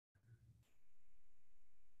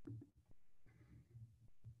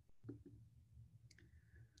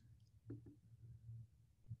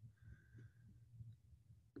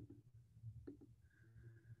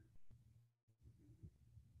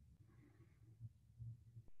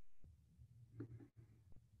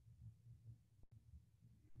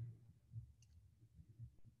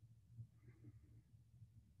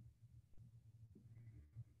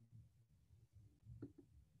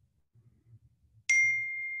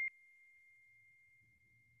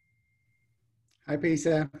Hi,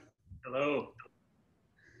 Peter. Hello.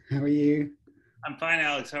 How are you? I'm fine,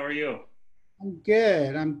 Alex. How are you? I'm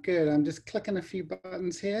good. I'm good. I'm just clicking a few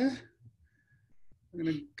buttons here. I'm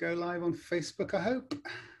going to go live on Facebook, I hope.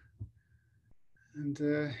 And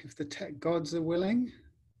if the tech gods are willing.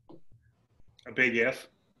 A big if.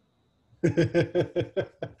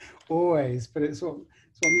 Always, but it's what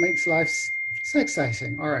makes life so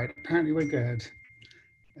exciting. All right, apparently we're good.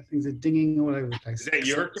 Things are dinging all over the place. Is that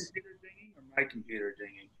your computer dinging or my computer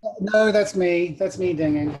dinging? No, that's me. That's me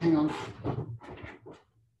dinging. Hang on.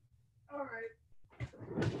 All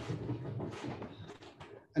right.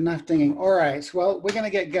 Enough dinging. All right, well, we're going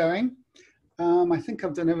to get going. I think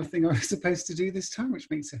I've done everything I was supposed to do this time, which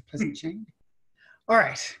makes a pleasant change. All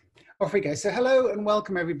right, off we go. So hello and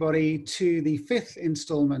welcome everybody to the 5th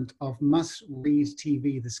installment of Must Read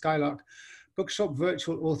TV, the Skylark Bookshop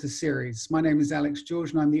Virtual Author Series. My name is Alex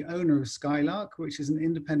George and I'm the owner of Skylark, which is an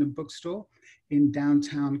independent bookstore in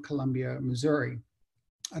downtown Columbia, Missouri.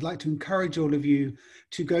 I'd like to encourage all of you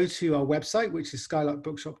to go to our website, which is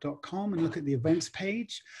skylarkbookshop.com, and look at the events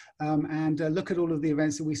page and look at all of the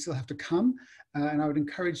events that we still have to come. And I would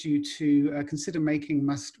encourage you to consider making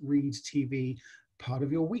Must Read TV part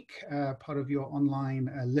of your week, part of your online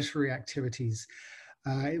literary activities.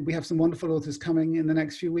 We have some wonderful authors coming in the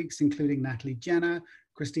next few weeks, including Natalie Jenner,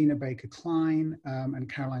 Christina Baker-Klein, and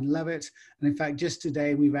Caroline Levitt. And in fact, just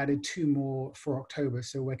today, we've added 2 more for October.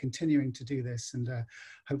 So we're continuing to do this and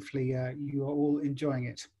hopefully you are all enjoying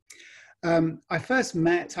it. I've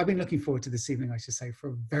been looking forward to this evening, I should say, for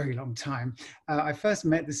a very long time. I first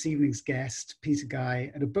met this evening's guest, Peter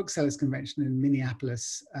Geye, at a booksellers convention in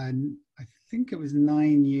Minneapolis. And I think it was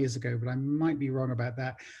 9 years ago, but I might be wrong about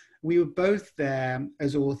that. We were both there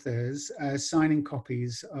as authors, signing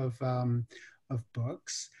copies of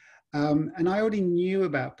books. And I already knew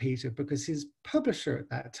about Peter because his publisher at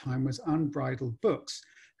that time was Unbridled Books,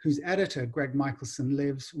 whose editor, Greg Michelson,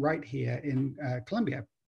 lives right here in Columbia.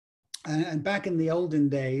 And back in the olden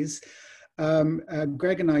days,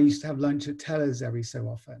 Greg and I used to have lunch at Teller's every so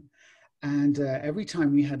often. And every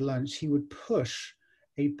time we had lunch, he would push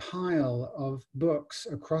a pile of books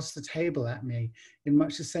across the table at me in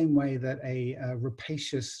much the same way that a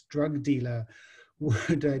rapacious drug dealer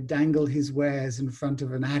would dangle his wares in front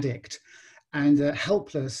of an addict. And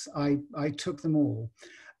helpless, I took them all.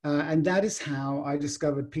 And that is how I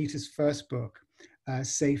discovered Peter's first book,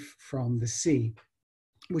 Safe from the Sea,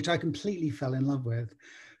 which I completely fell in love with.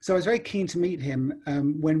 So I was very keen to meet him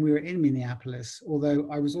when we were in Minneapolis, although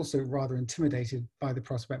I was also rather intimidated by the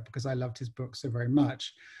prospect because I loved his book so very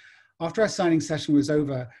much. After our signing session was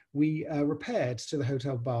over, we repaired to the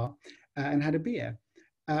hotel bar and had a beer.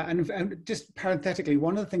 And just parenthetically,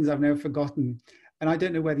 one of the things I've never forgotten, and I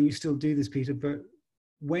don't know whether you still do this, Peter, but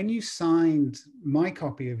when you signed my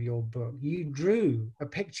copy of your book, you drew a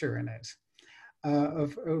picture in it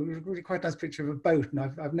of a really quite nice picture of a boat, and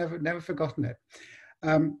I've never forgotten it.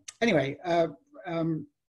 Anyway,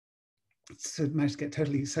 so managed to get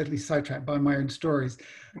totally sidetracked by my own stories.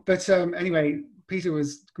 But anyway, Peter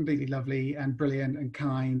was completely lovely and brilliant and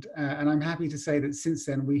kind. And I'm happy to say that since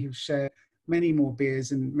then we have shared many more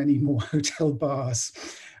beers and many more hotel bars.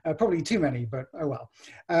 Probably too many, but oh well.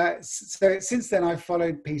 So since then I've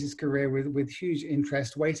followed Peter's career with huge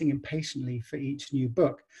interest, waiting impatiently for each new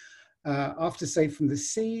book. After Safe from the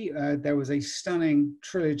Sea, there was a stunning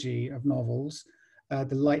trilogy of novels,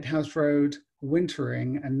 The Lighthouse Road,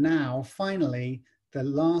 Wintering, and now, finally, the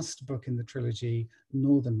last book in the trilogy,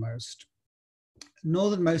 Northernmost.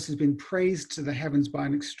 Northernmost has been praised to the heavens by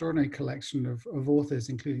an extraordinary collection of authors,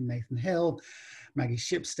 including Nathan Hill, Maggie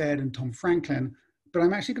Shipstead, and Tom Franklin. But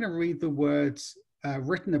I'm actually going to read the words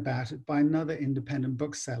written about it by another independent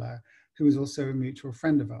bookseller who is also a mutual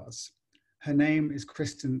friend of ours. Her name is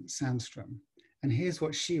Kristen Sandstrom, and here's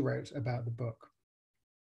what she wrote about the book.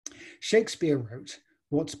 Shakespeare wrote,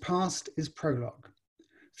 "What's past is prologue.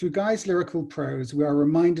 Through Guy's lyrical prose, we are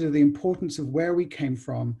reminded of the importance of where we came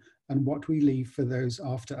from and what we leave for those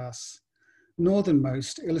after us.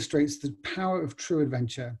 Northernmost illustrates the power of true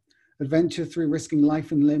adventure, adventure through risking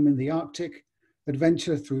life and limb in the Arctic,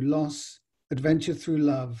 adventure through loss, adventure through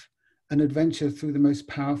love, and adventure through the most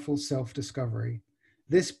powerful self-discovery.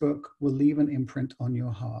 This book will leave an imprint on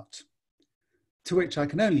your heart." To which I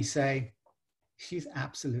can only say, she's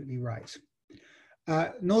absolutely right.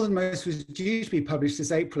 Northernmost was due to be published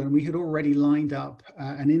this April, and we had already lined up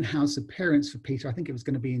an in-house appearance for Peter. I think it was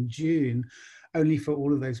going to be in June, only for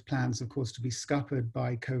all of those plans, of course, to be scuppered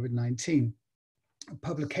by COVID-19.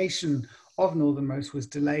 Publication of Northernmost was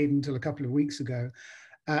delayed until a couple of weeks ago,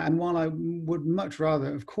 And while I would much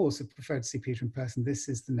rather, of course, have preferred to see Peter in person, this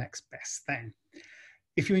is the next best thing.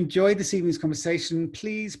 If you enjoyed this evening's conversation,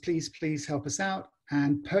 please, please, please help us out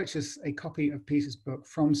and purchase a copy of Peter's book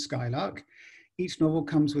from Skylark. Each novel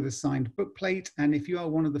comes with a signed book plate, and if you are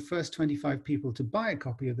one of the first 25 people to buy a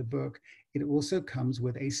copy of the book, it also comes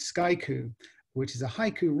with a skyku, which is a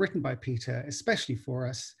haiku written by Peter, especially for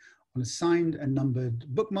us, on a signed and numbered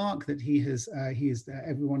bookmark that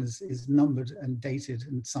everyone is numbered and dated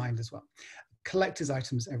and signed as well. Collector's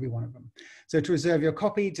items, every one of them. So to reserve your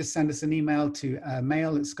copy, just send us an email to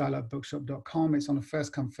mail@skylarkbookshop.com. It's on a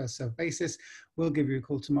first come, first served basis. We'll give you a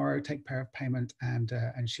call tomorrow, take care of payment, and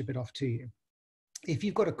ship it off to you. If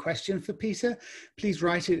you've got a question for Peter, please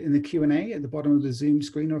write it in the Q&A at the bottom of the Zoom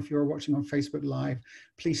screen, or if you're watching on Facebook Live,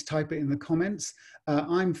 please type it in the comments.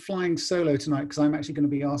 I'm flying solo tonight because I'm actually going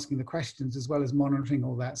to be asking the questions as well as monitoring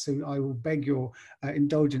all that. So I will beg your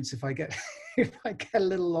indulgence if I get if I get a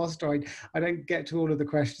little lost or I don't get to all of the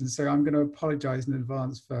questions. So I'm going to apologize in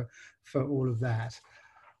advance for all of that.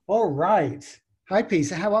 All right. Hi,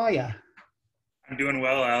 Peter. How are you? I'm doing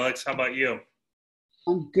well, Alex. How about you?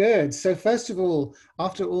 I'm good. So first of all,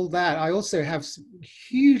 after all that, I also have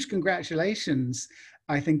huge congratulations,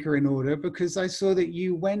 I think are in order, because I saw that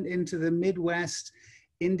you went into the Midwest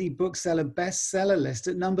Indie Bookseller bestseller list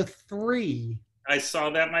at number 3. I saw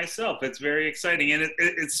that myself. It's very exciting, and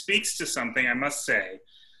it speaks to something, I must say.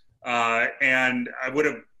 And I would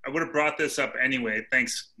have brought this up anyway,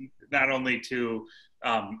 thanks not only to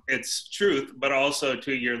its truth, but also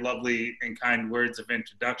to your lovely and kind words of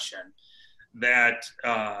introduction. That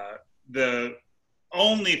the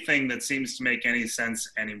only thing that seems to make any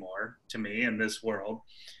sense anymore to me in this world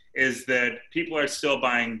is that people are still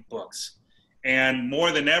buying books. And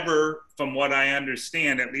more than ever, from what I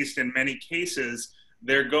understand, at least in many cases,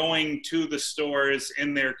 they're going to the stores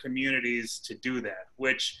in their communities to do that,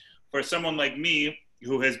 which for someone like me,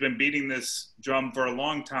 who has been beating this drum for a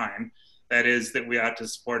long time, that is that we ought to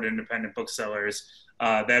support independent booksellers,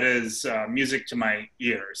 that is music to my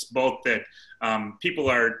ears, both that people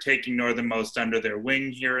are taking Northernmost under their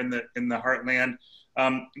wing here in the heartland,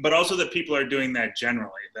 but also that people are doing that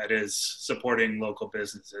generally, that is supporting local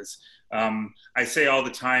businesses. I say all the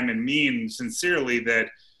time and mean sincerely that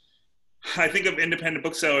I think of independent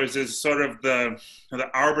booksellers as sort of the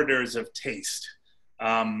arbiters of taste.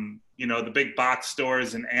 You know, the big box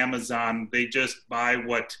stores and Amazon, they just buy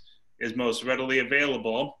what is most readily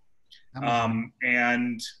available.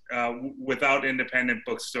 Without independent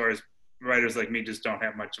bookstores, writers like me just don't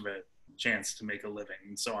have much of a chance to make a living.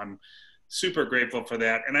 And so I'm super grateful for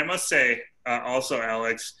that. And I must say also,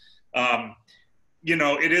 Alex, you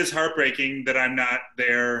know, it is heartbreaking that I'm not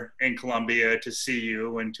there in Columbia to see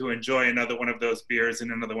you and to enjoy another one of those beers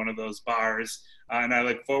in another one of those bars. And I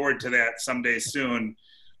look forward to that someday soon.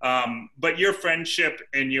 But your friendship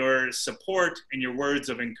and your support and your words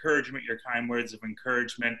of encouragement, your kind words of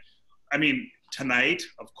encouragement, I mean, tonight,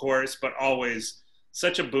 of course, but always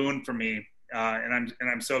such a boon for me. And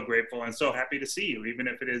I'm so grateful and so happy to see you, even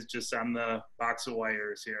if it is just on the box of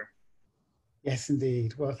wires here. Yes,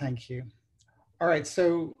 indeed. Well, thank you. All right.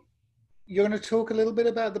 So you're going to talk a little bit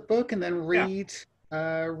about the book and then read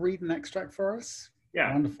an extract for us?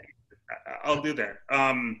 Yeah. Wonderful. I'll do that.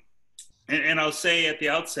 And I'll say at the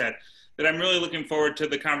outset that I'm really looking forward to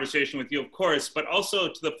the conversation with you, of course, but also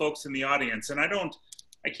to the folks in the audience. And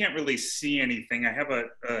I can't really see anything. I have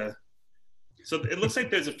so it looks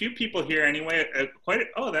like there's a few people here anyway.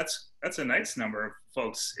 That's a nice number of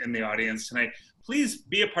folks in the audience tonight. Please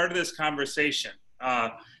be a part of this conversation.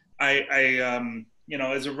 You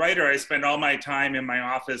know, as a writer, I spend all my time in my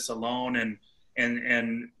office alone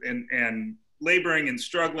and laboring and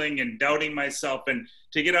struggling and doubting myself, and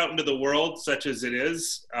to get out into the world such as it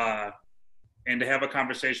is, and to have a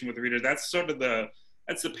conversation with the reader, that's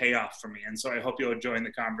the payoff for me. And so I hope you'll join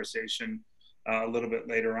the conversation a little bit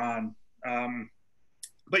later on.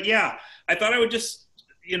 But yeah, I thought I would just,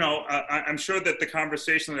 you know, I'm sure that the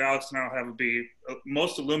conversation that Alex and I will have will be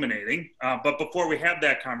most illuminating. But before we have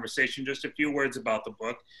that conversation, just a few words about the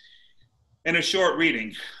book and a short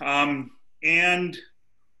reading. And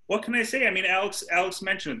what can I say? I mean, Alex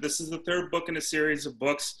mentioned it. This is the third book in a series of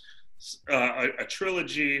books, a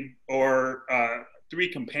trilogy, or 3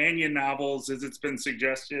 companion novels, as it's been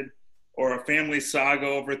suggested, or a family saga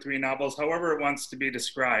over 3 novels, however it wants to be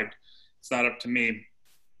described. It's not up to me.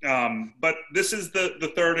 But this is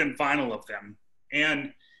the third and final of them.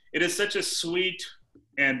 And it is such a sweet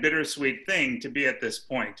and bittersweet thing to be at this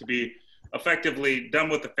point, to be effectively done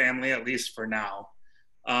with the family, at least for now.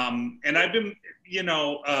 And I've been, you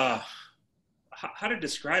know, how to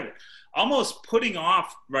describe it, almost putting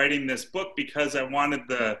off writing this book because I wanted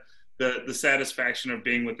the satisfaction of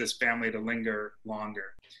being with this family to linger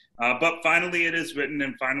longer. But finally it is written,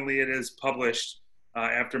 and finally it is published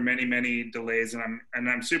after many, many delays, and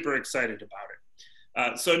I'm super excited about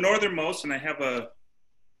it. So Northernmost, and I have a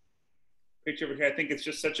picture over here. I think it's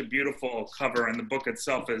just such a beautiful cover, and the book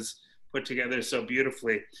itself is put together so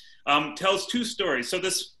beautifully. Tells two stories. So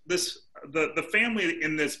the family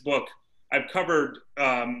in this book, I've covered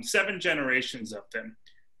 7 generations of them,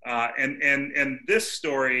 and this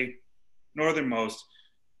story, Northernmost,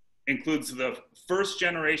 includes the first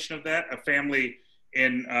generation of that, a family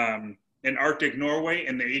in Arctic Norway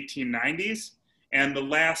in the 1890s, and the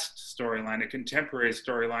last storyline, a contemporary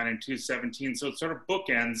storyline in 2017. So it sort of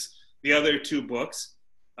bookends the other 2 books,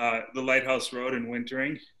 The Lighthouse Road and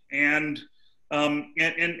Wintering, and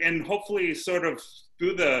hopefully sort of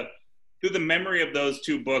through the memory of those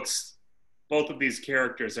 2 books, both of these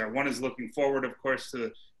characters are. One is looking forward, of course,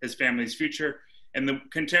 to his family's future, and the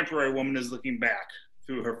contemporary woman is looking back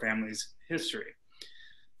through her family's history.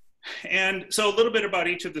 And so a little bit about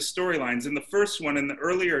each of the storylines. In the first one, in the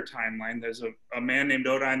earlier timeline, there's a man named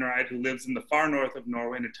Einar Eide who lives in the far north of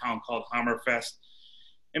Norway in a town called Hammerfest.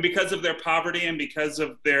 And because of their poverty and because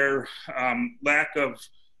of their lack of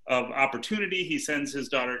opportunity, he sends his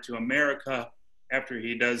daughter to America. After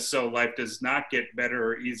he does so, life does not get better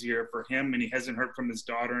or easier for him, and he hasn't heard from his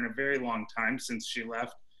daughter in a very long time since she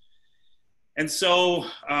left. And so,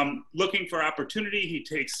 looking for opportunity, he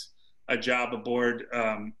takes a job aboard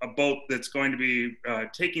a boat that's going to be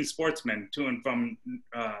taking sportsmen to and from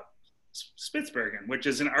Spitsbergen, which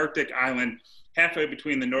is an Arctic island halfway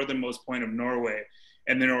between the northernmost point of Norway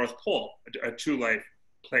and the North Pole, a true life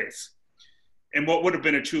place. And what would have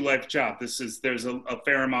been a true life job? There's a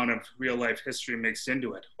fair amount of real life history mixed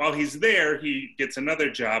into it. While he's there, he gets another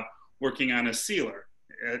job working on a sealer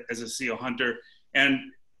as a seal hunter. And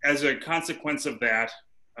as a consequence of that,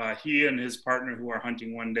 he and his partner who are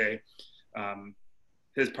hunting one day,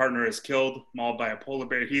 his partner is killed, mauled by a polar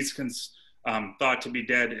bear. He's thought to be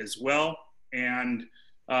dead as well. And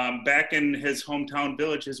back in his hometown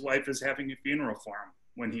village, his wife is having a funeral for him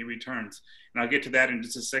when he returns. And I'll get to that in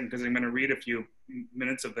just a second because I'm going to read a few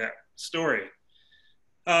minutes of that story.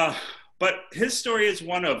 But his story is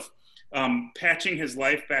one of patching his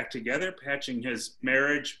life back together, patching his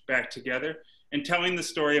marriage back together, and telling the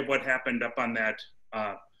story of what happened up on that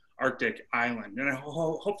Arctic island. And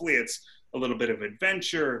hopefully it's a little bit of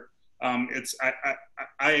adventure. I'm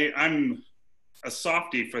a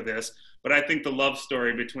softie for this, but I think the love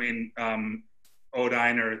story between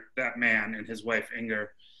Einar, that man, and his wife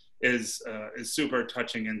Inger is super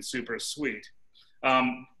touching and super sweet.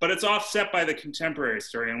 But it's offset by the contemporary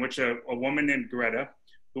story in which a woman named Greta,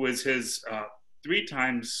 who is his 3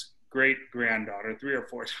 times great-granddaughter, 3 or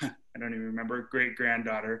 4, I don't even remember,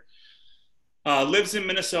 great-granddaughter, lives in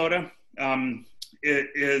Minnesota,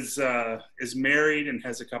 is married and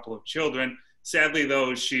has a couple of children. Sadly,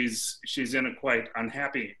 though, she's in a quite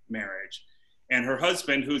unhappy marriage. And her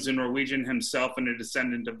husband, who's a Norwegian himself and a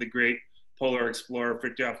descendant of the great polar explorer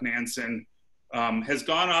Fridtjof Nansen, has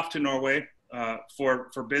gone off to Norway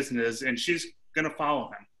for business, and she's going to follow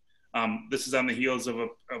him. This is on the heels of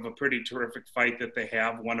a pretty terrific fight that they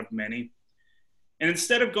have, one of many. And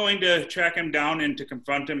instead of going to track him down and to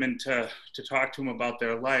confront him and to talk to him about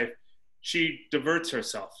their life, she diverts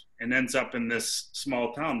herself and ends up in this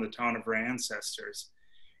small town, the town of her ancestors.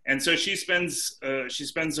 And so she spends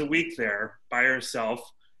a week there by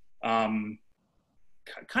herself, kind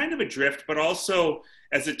of adrift, but also,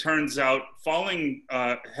 as it turns out, falling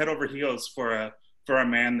head over heels for a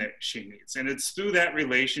man that she meets. And it's through that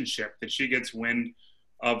relationship that she gets wind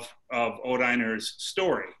of Einar's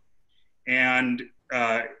story, and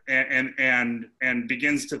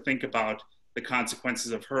begins to think about the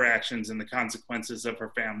consequences of her actions and the consequences of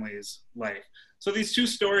her family's life. So these 2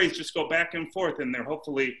 stories just go back and forth, and they're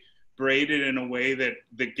hopefully braided in a way that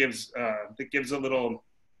gives a little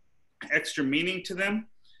extra meaning to them,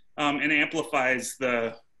 and amplifies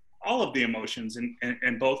all of the emotions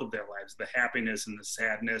in both of their lives, the happiness and the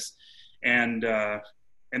sadness, and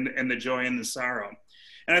the joy and the sorrow.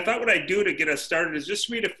 And I thought what I'd do to get us started is just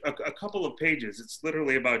read a couple of pages. It's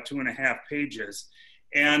literally about 2.5 pages.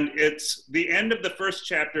 And it's the end of the first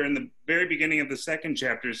chapter and the very beginning of the second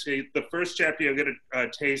chapter. So the first chapter, you'll get a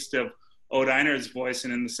taste of Einar's voice.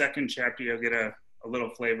 And in the second chapter, you'll get a little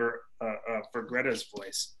flavor for Greta's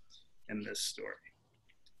voice in this story.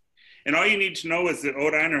 And all you need to know is that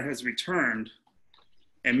Einar has returned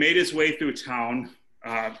and made his way through town.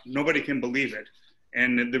 Nobody can believe it.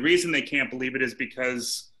 And the reason they can't believe it is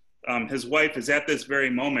because his wife is at this very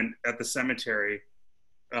moment at the cemetery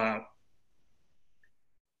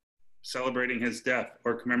celebrating his death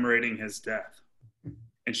or commemorating his death.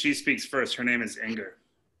 And she speaks first. Her name is Inger.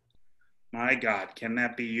 My God, can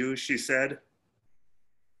that be you? She said.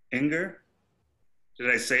 Inger? Did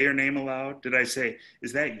I say your name aloud? Did I say,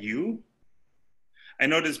 is that you? I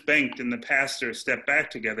noticed Bengt and the pastor step back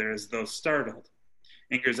together as though startled.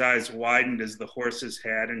 Inger's eyes widened as the horses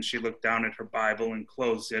had, and she looked down at her Bible and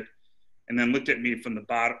closed it, and then looked at me from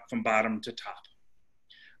bottom to top.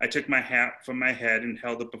 I took my hat from my head and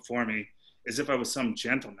held it before me as if I was some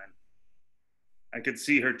gentleman. I could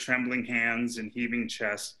see her trembling hands and heaving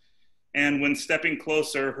chest, and when stepping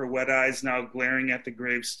closer, her wet eyes now glaring at the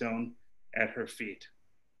gravestone at her feet.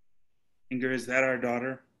 Inger, is that our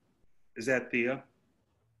daughter? Is that Thea?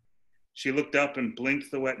 She looked up and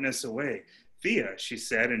blinked the wetness away. Thea, she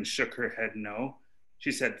said, and shook her head no.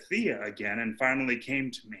 She said Thea again and finally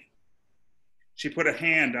came to me. She put a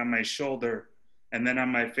hand on my shoulder and then on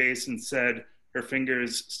my face and said, her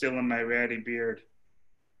fingers still in my ratty beard,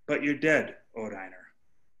 but you're dead, Einar.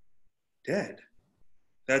 Dead?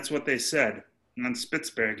 That's what they said on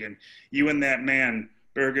Spitsbergen. You and that man,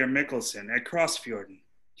 Birger Mikkelsen, at Crossfjorden,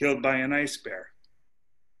 killed by an ice bear.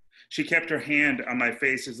 She kept her hand on my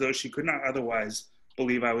face as though she could not otherwise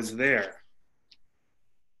believe I was there.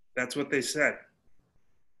 That's what they said.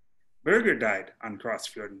 Birger died on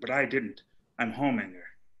Crossfjorden, but I didn't. I'm home, Inger.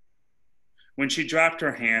 When she dropped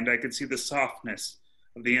her hand, I could see the softness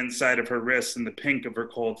of the inside of her wrists and the pink of her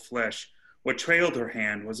cold flesh. What trailed her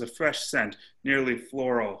hand was a fresh scent, nearly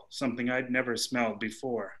floral, something I'd never smelled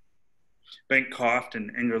before. Bengt coughed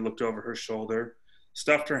and Inger looked over her shoulder,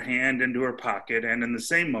 stuffed her hand into her pocket, and in the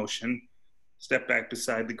same motion, stepped back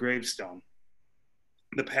beside the gravestone.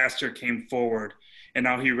 The pastor came forward, and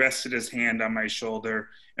now he rested his hand on my shoulder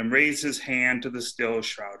and raised his hand to the still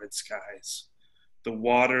shrouded skies. The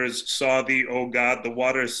waters saw thee, O God, the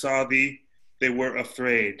waters saw thee, they were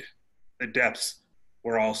afraid. The depths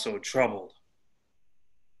were also troubled.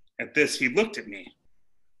 At this, he looked at me.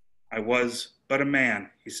 I was but a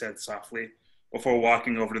man, he said softly, before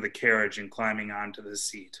walking over to the carriage and climbing onto the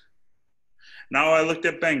seat. Now I looked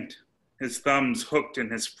at Bengt, his thumbs hooked in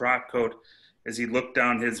his frock coat as he looked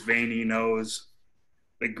down his veiny nose.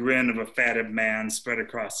 The grin of a fatted man spread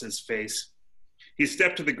across his face. He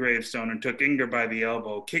stepped to the gravestone and took Inger by the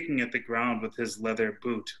elbow, kicking at the ground with his leather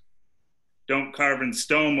boot. Don't carve in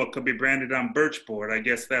stone what could be branded on birchboard. I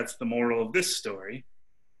guess that's the moral of this story.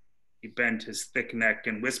 He bent his thick neck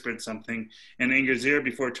and whispered something in Inger's ear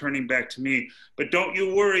before turning back to me. But don't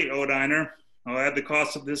you worry, Einar. I'll add the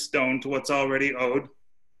cost of this stone to what's already owed.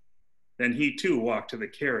 Then he too walked to the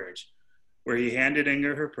carriage, where he handed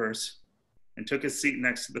Inger her purse and took his seat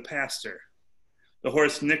next to the pastor. The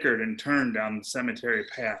horse nickered and turned down the cemetery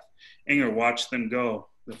path. Inger watched them go,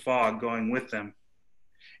 the fog going with them.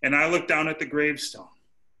 And I looked down at the gravestone.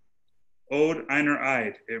 Ode Einar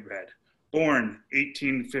Eide, it read, born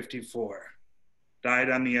 1854, died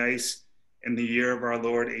on the ice in the year of our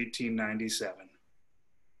Lord 1897.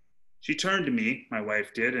 She turned to me, my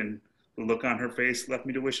wife did, and the look on her face left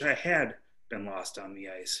me to wish I had been lost on the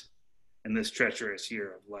ice in this treacherous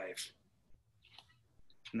year of life.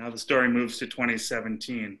 Now the story moves to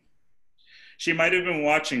 2017. She might have been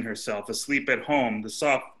watching herself asleep at home, the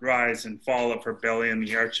soft rise and fall of her belly and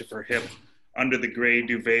the arch of her hip under the gray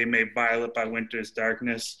duvet made violet by winter's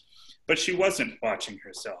darkness. But she wasn't watching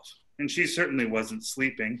herself, and she certainly wasn't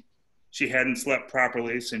sleeping. She hadn't slept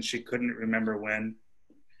properly since she couldn't remember when.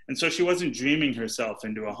 And so she wasn't dreaming herself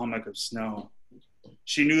into a hummock of snow.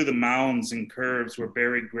 She knew the mounds and curves were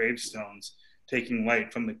buried gravestones, taking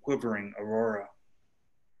light from the quivering aurora.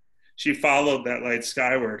 She followed that light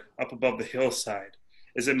skyward, up above the hillside,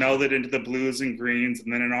 as it melded into the blues and greens,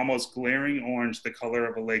 and then an almost glaring orange, the color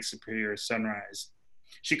of a Lake Superior sunrise.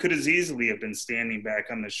 She could as easily have been standing back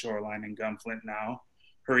on the shoreline in Gunflint now,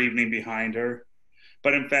 her evening behind her,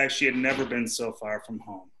 but in fact she had never been so far from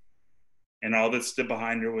home. And all that stood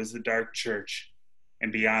behind her was the dark church,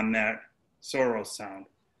 and beyond that, sorrel sound,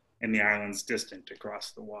 and the islands distant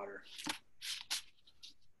across the water.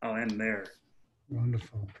 I'll end there.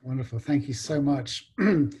 Wonderful, wonderful. Thank you so much.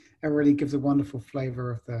 It really gives a wonderful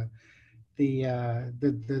flavor of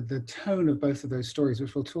the tone of both of those stories,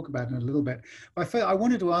 which we'll talk about in a little bit. But I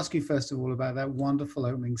wanted to ask you first of all about that wonderful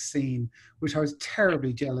opening scene, which I was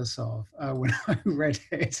terribly jealous of when I read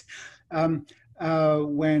it.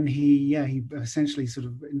 When he essentially sort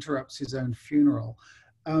of interrupts his own funeral.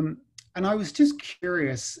 And I was just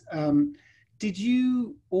curious, Did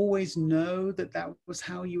you always know that that was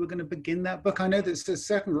how you were going to begin that book? I know that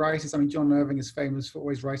certain writers, I mean, John Irving is famous for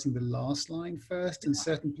always writing the last line first, and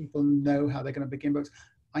certain people know how they're going to begin books.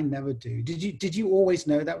 I never do. Did you always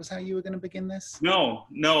know that was how you were going to begin this? No,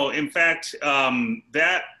 no. In fact,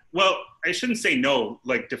 well, I shouldn't say no,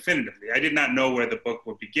 like definitively. I did not know where the book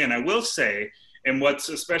would begin. I will say, and what's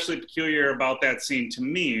especially peculiar about that scene to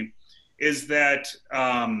me is that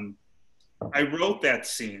I wrote that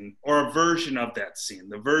scene, or a version of that scene,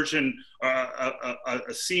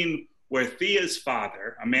 a scene where Thea's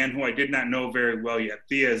father, a man who I did not know very well yet,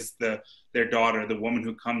 Thea is their daughter, the woman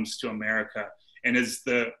who comes to America, and is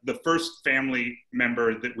the first family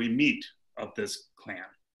member that we meet of this clan.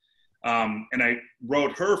 And I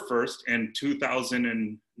wrote her first in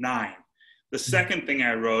 2009. The second thing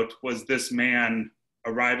I wrote was this man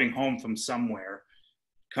arriving home from somewhere,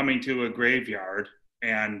 coming to a graveyard,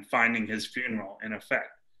 and finding his funeral in effect.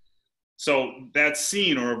 So that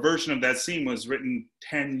scene, or a version of that scene, was written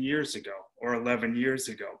 10 years ago or 11 years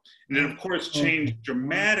ago. And it, of course, changed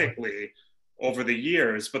dramatically over the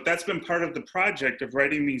years, but that's been part of the project of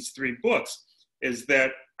writing these 3 books, is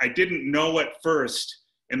that I didn't know at first,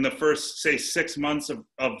 in the first, say, 6 months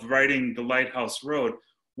of writing The Lighthouse Road,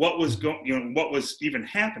 what was what was even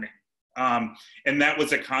happening. And that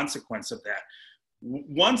was a consequence of that.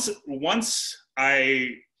 Once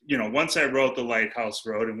I wrote The Lighthouse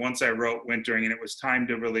Road, and once I wrote Wintering, and it was time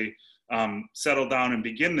to really settle down and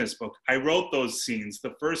begin this book, I wrote those scenes,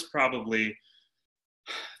 the first probably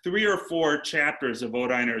 3 or 4 chapters of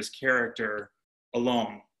Einar's character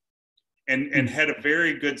alone, and had a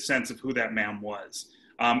very good sense of who that man was,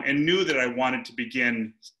 and knew that I wanted to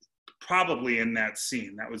begin probably in that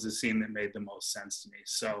scene. That was the scene that made the most sense to me.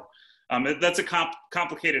 So that's a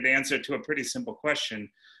complicated answer to a pretty simple question.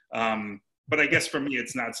 But I guess for me,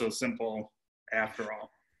 it's not so simple after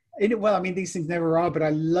all. Well, I mean, these things never are, but I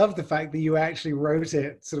love the fact that you actually wrote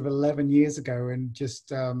it sort of 11 years ago, and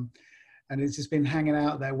just, and it's just been hanging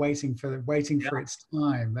out there waiting for its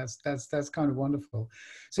time. That's kind of wonderful.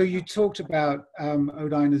 So you talked about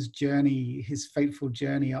Einar's journey, his fateful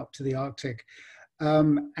journey up to the Arctic.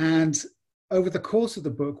 And over the course of the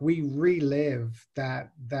book, we relive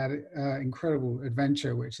that incredible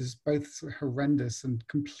adventure, which is both horrendous and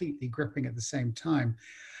completely gripping at the same time.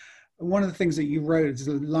 And one of the things that you wrote is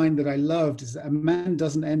a line that I loved, is that a man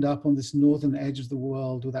doesn't end up on this northern edge of the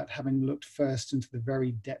world without having looked first into the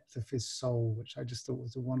very depth of his soul, which I just thought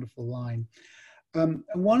was a wonderful line. And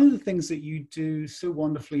one of the things that you do so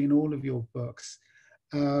wonderfully in all of your books,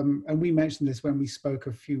 and we mentioned this when we spoke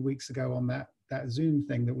a few weeks ago on that Zoom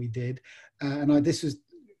thing that we did, this was,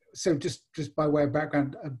 so just by way of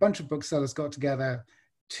background, a bunch of booksellers got together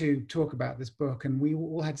to talk about this book, and we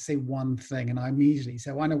all had to say one thing, and I immediately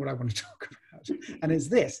said, well, I know what I want to talk about, and it's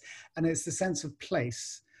this, and it's the sense of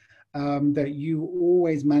place that you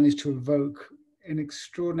always manage to evoke in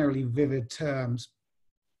extraordinarily vivid terms,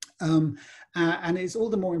 and it's all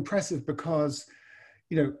the more impressive because,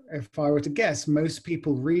 if I were to guess, most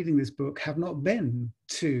people reading this book have not been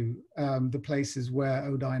to the places where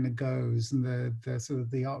Einar goes, and the sort of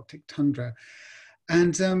the Arctic tundra.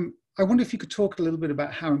 And I wonder if you could talk a little bit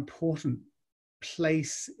about how important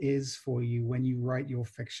place is for you when you write your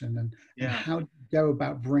fiction, and how you go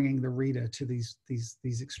about bringing the reader to these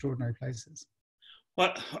extraordinary places.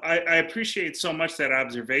 Well, I appreciate so much that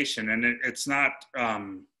observation, and it's not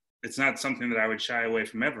something that I would shy away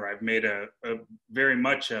from ever. I've made a very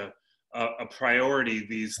much a priority,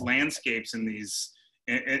 these landscapes and these,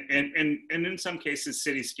 and in some cases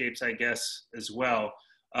cityscapes, I guess, as well.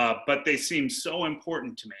 But they seem so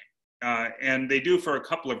important to me. And they do for a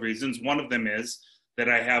couple of reasons. One of them is that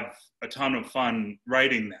I have a ton of fun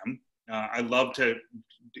writing them. I love to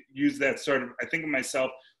use that sort of, I think of myself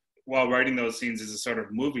while writing those scenes as a sort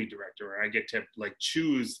of movie director, where I get to like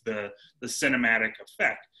choose the cinematic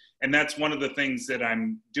effect. And that's one of the things that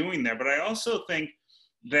I'm doing there. But I also think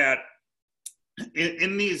that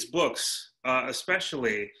in these books,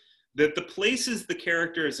 especially, that the places the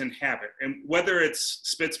characters inhabit, and whether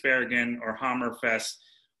it's Spitsbergen or Hammerfest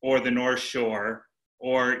or the North Shore,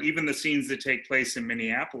 or even the scenes that take place in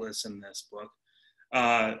Minneapolis in this book,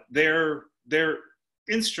 they're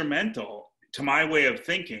instrumental to my way of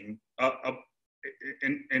thinking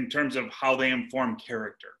in terms of how they inform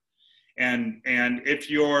character. And if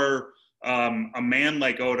you're a man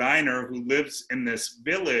like Einar who lives in this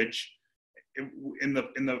village in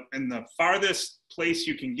the farthest place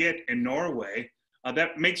you can get in Norway,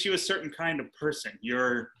 that makes you a certain kind of person.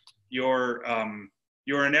 You're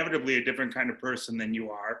inevitably a different kind of person than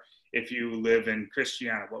you are if you live in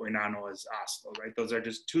Christiania, what we now know as Oslo, right? Those are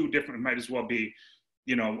just two different, might as well be,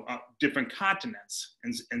 different continents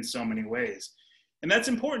in so many ways. And that's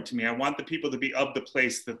important to me. I want the people to be of the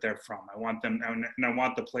place that they're from. I want them, and I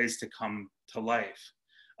want the place to come to life.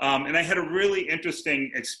 And I had a really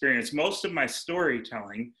interesting experience. Most of my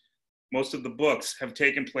storytelling, most of the books have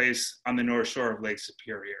taken place on the North Shore of Lake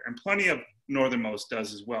Superior, and plenty of Northernmost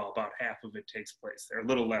does as well. About half of it takes place there, a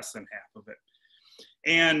little less than half of it.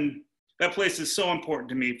 And that place is so important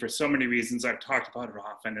to me for so many reasons. I've talked about it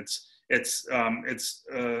often. It's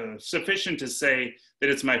sufficient to say that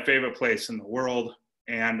it's my favorite place in the world,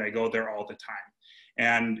 and I go there all the time,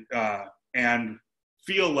 and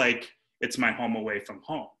feel like it's my home away from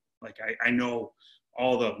home. Like I know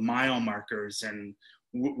all the mile markers and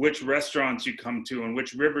which restaurants you come to and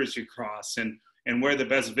which rivers you cross and where the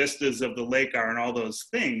best vistas of the lake are and all those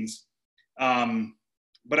things.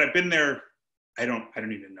 But I've been there, I don't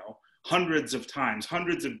even know, hundreds of times,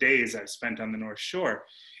 hundreds of days I've spent on the North Shore.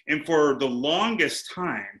 And for the longest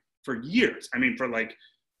time, for years, I mean, for like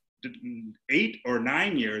 8 or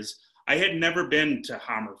 9 years, I had never been to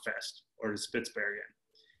Hammerfest or to Spitsbergen.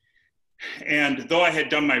 And though I had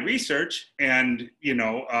done my research and,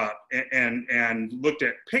 and looked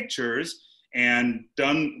at pictures and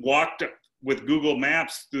walked with Google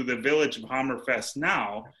Maps through the village of Hammerfest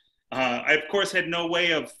now, I, of course, had no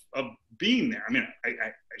way of being there. I mean,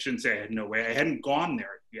 I shouldn't say I had no way. I hadn't gone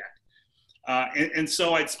there yet. And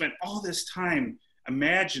so I'd spent all this time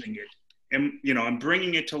imagining it and, and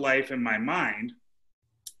bringing it to life in my mind,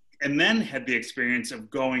 and then had the experience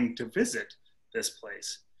of going to visit this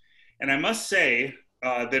place. And I must say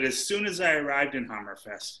that as soon as I arrived in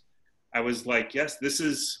Hammerfest, I was like, yes, this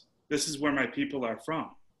is where my people are from.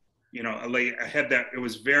 I had that, it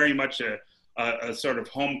was very much a sort of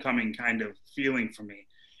homecoming kind of feeling for me.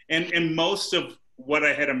 And most of what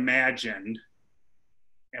I had imagined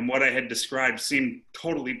and what I had described seemed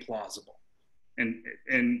totally plausible.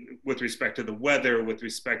 And with respect to the weather, with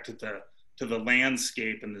respect to the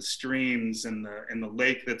landscape and the streams and the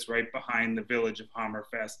lake that's right behind the village of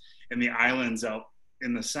Hammerfest and the islands out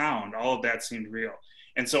in the Sound, all of that seemed real.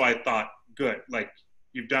 And so I thought, good, like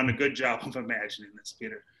you've done a good job of imagining this,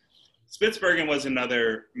 Peter. Spitsbergen was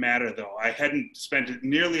another matter though. I hadn't spent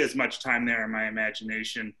nearly as much time there in my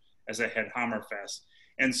imagination as I had Hammerfest.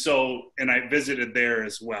 And I visited there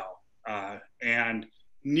as well, and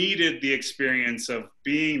needed the experience of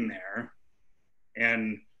being there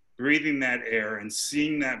and breathing that air and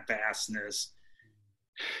seeing that vastness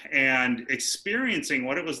and experiencing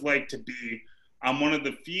what it was like to be on one of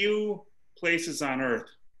the few places on earth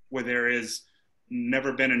where there is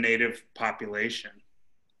never been a native population.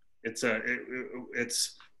 It's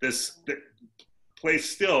this place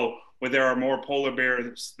still where there are more polar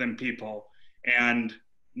bears than people, and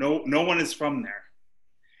no one is from there.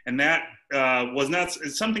 And that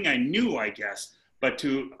it's something I knew, I guess, but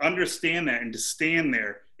to understand that and to stand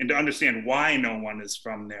there and to understand why no one is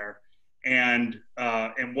from there and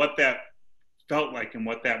what that felt like and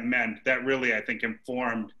what that meant, that really, I think,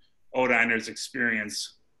 informed Einer's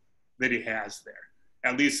experience that he has there,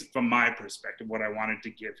 at least from my perspective, what I wanted to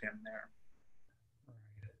give him there.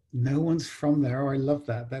 No one's from there. Oh, I love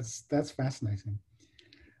that. That's fascinating.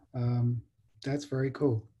 That's very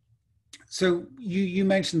cool. So you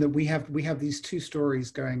mentioned that we have these two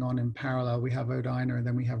stories going on in parallel. We have Einar, and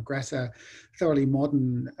then we have Greta, thoroughly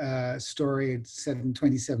modern story set in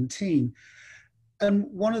 2017. And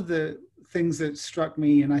one of the things that struck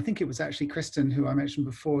me, and I think it was actually Kristen, who I mentioned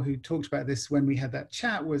before, who talked about this when we had that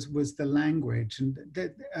chat, was the language and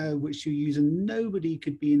which you use, and nobody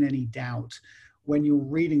could be in any doubt when you're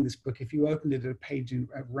reading this book, if you opened it at a page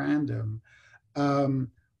at random,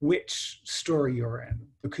 which story you're in,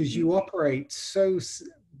 because you operate so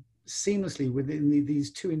seamlessly within these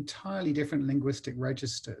two entirely different linguistic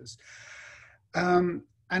registers. And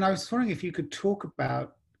I was wondering if you could talk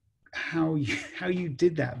about how you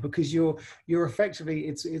did that, because you're effectively,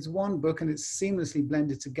 it's one book and it's seamlessly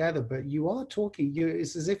blended together, but you are talking,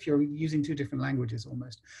 it's as if you're using two different languages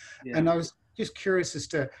almost. Yeah. And I was just curious as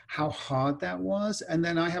to how hard that was. And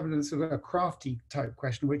then I have a sort of a crafty type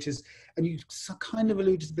question, which is, and you kind of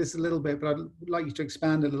alluded to this a little bit, but I'd like you to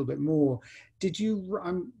expand a little bit more. Did you,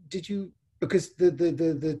 because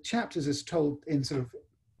the chapters is told in sort of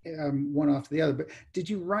one after the other, but did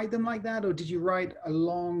you write them like that, or did you write a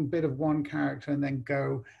long bit of one character and then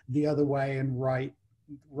go the other way and write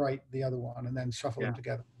the other one and then shuffle them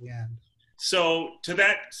together at the end? So to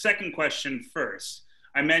that second question first,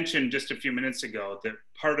 I mentioned just a few minutes ago that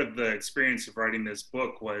part of the experience of writing this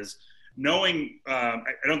book was knowing, I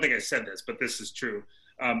don't think I said this, but this is true.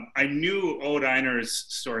 I knew Einer's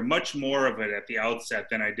story, much more of it at the outset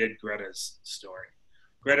than I did Greta's story.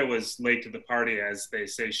 Greta was late to the party, as they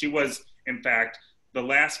say. She was, in fact, the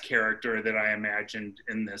last character that I imagined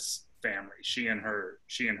in this family. She and her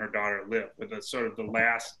daughter Liv were the sort of the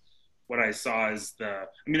last, what I saw as I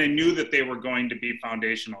knew that they were going to be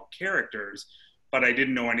foundational characters, but I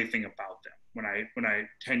didn't know anything about them. When I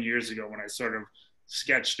 10 years ago, when I sort of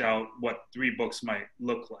sketched out what 3 books might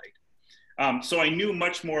look like. So I knew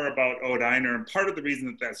much more about Ode Einar, and part of the reason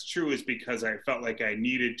that that's true is because I felt like I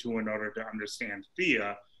needed to in order to understand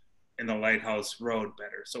Thea in the Lighthouse Road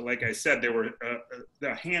better. So like I said, there were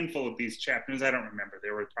a handful of these chapters. I don't remember.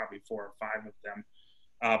 There were probably 4 or 5 of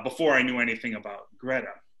them before I knew anything about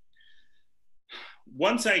Greta.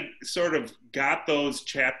 Once I sort of got those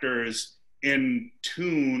chapters in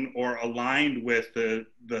tune or aligned with the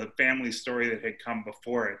family story that had come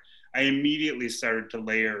before it, I immediately started to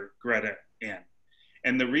layer Greta in.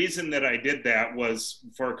 And the reason that I did that was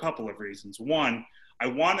for a couple of reasons. One, I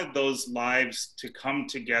wanted those lives to come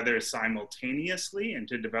together simultaneously and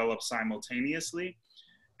to develop simultaneously,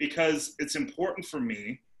 because it's important for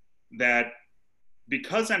me that,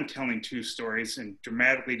 because I'm telling 2 stories in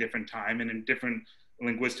dramatically different time and in different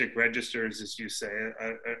linguistic registers, as you say,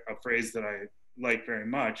 a phrase that I like very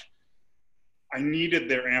much, I needed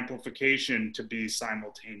their amplification to be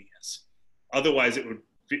simultaneous. Otherwise, it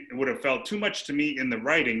would have felt too much to me in the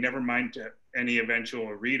writing, never mind to any eventual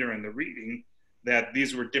reader in the reading, that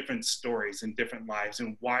these were different stories and different lives,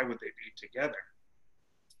 and why would they be together?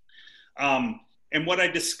 And what I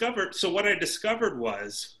discovered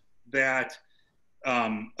was that,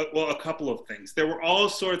 well, a couple of things. There were all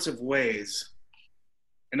sorts of ways,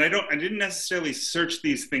 and I didn't necessarily search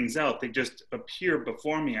these things out. They just appear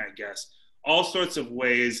before me, I guess. All sorts of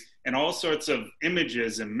ways and all sorts of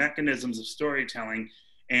images and mechanisms of storytelling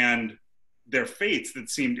and their fates that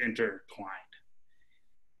seemed intertwined.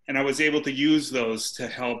 And I was able to use those to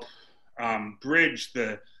help bridge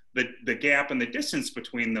the gap and the distance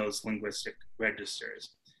between those linguistic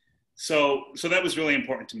registers. So that was really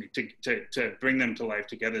important to me, to bring them to life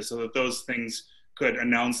together so that those things could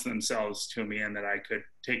announce themselves to me and that I could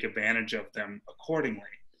take advantage of them accordingly.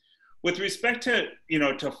 With respect to,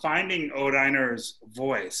 to finding Ode Einar's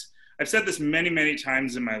voice, I've said this many, many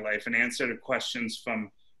times in my life and answered questions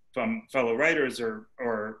from fellow writers or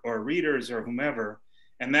readers or whomever,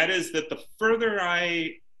 and that is that the further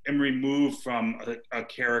I am removed from a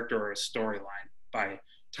character or a storyline, by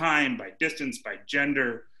time, by distance, by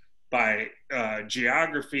gender, by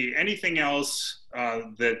geography, anything else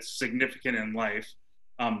that's significant in life,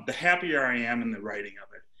 the happier I am in the writing of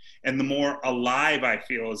it, and the more alive I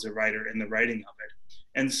feel as a writer in the writing of it.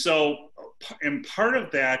 And so, and part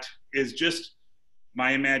of that is just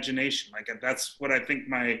my imagination. Like, that's what I think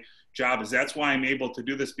my job is. That's why I'm able to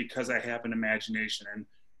do this, because I have an imagination. And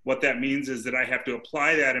what that means is that I have to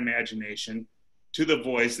apply that imagination to the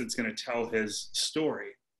voice that's going to tell his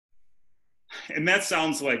story. And that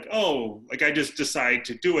sounds like, oh, like I just decide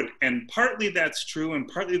to do it. And partly that's true, and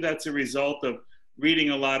partly that's a result of reading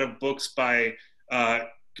a lot of books by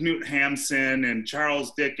Knut Hamsun and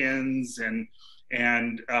Charles Dickens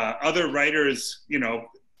and other writers,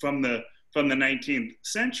 from the 19th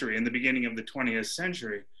century and the beginning of the 20th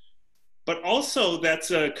century. But also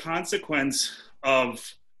that's a consequence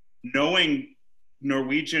of knowing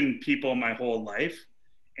Norwegian people my whole life.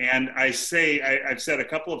 And I've said a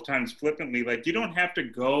couple of times flippantly, like, you don't have to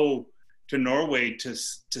go to Norway to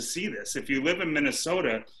see this. If you live in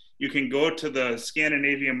Minnesota, you can go to the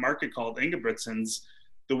Scandinavian market called Ingebrigtsen's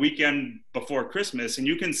the weekend before Christmas, and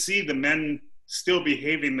you can see the men still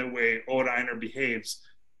behaving the way Ode Einar behaves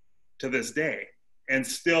to this day, and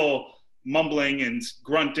still mumbling and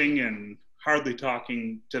grunting and hardly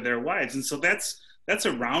talking to their wives. And so that's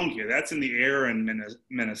around here. That's in the air in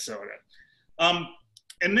Minnesota.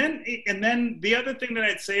 And then the other thing that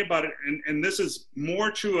I'd say about it, and this is more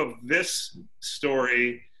true of this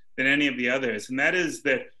story than any of the others, and that is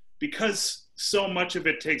that because so much of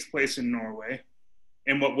it takes place in Norway,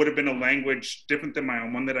 in what would have been a language different than my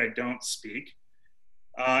own, one that I don't speak,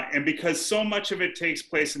 and because so much of it takes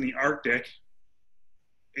place in the Arctic,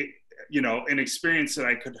 an experience that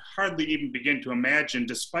I could hardly even begin to imagine,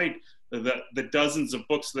 despite the dozens of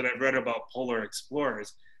books that I've read about polar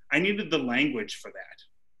explorers, I needed the language for that.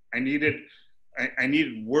 I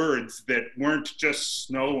needed words that weren't just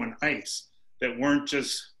snow and ice, that weren't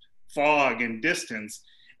just fog and distance.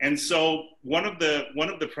 And so one of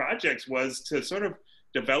the projects was to sort of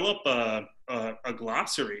develop a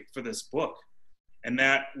glossary for this book. And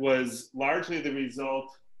that was largely the result,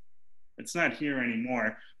 it's not here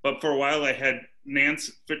anymore, but for a while I had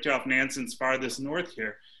Fridtjof Nansen's Farthest North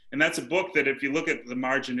here. And that's a book that if you look at the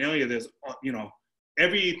marginalia, there's,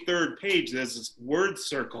 every third page, there's this word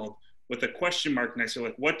circled with a question mark next to it,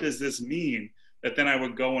 like, what does this mean? That then I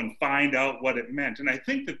would go and find out what it meant. And I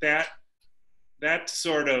think that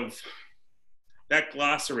sort of, that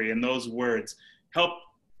glossary and those words help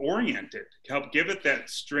orient it, help give it that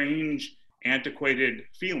strange, antiquated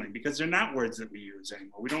feeling, because they're not words that we use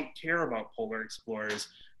anymore. We don't care about polar explorers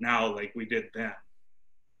now like we did then.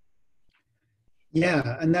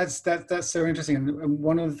 Yeah, and that's so interesting. And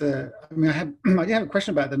one of the, I mean, I did have a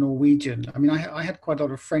question about the Norwegian. I mean, I had quite a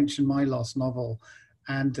lot of French in my last novel,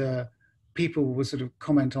 and people would sort of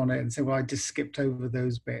comment on it and say, well, I just skipped over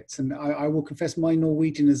those bits. And I will confess my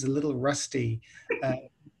Norwegian is a little rusty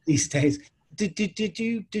these days. Did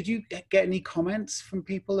you get any comments from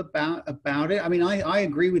people about it? I mean, I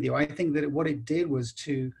agree with you. I think that what it did was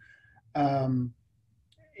to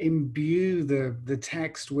imbue the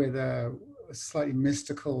text with a slightly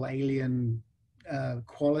mystical alien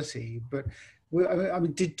quality. But I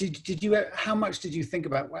mean, did you? How much did you think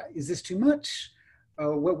about? Is this too much?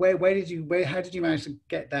 How did you manage to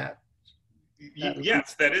get that?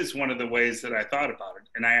 Yes, that is one of the ways that I thought about it,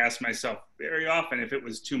 and I asked myself very often if it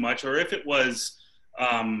was too much, or if it was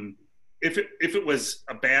if it was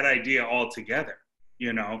a bad idea altogether.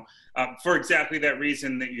 You know, for exactly that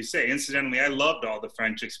reason that you say. Incidentally, I loved all the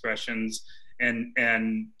French expressions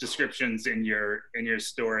and descriptions in your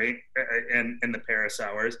story and in the Paris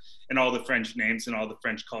Hours, and all the French names and all the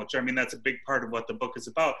French culture. I mean, that's a big part of what the book is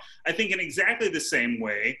about. I think in exactly the same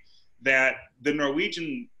way that the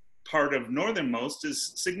Norwegian part of Northernmost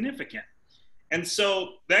is significant. And so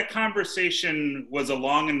that conversation was a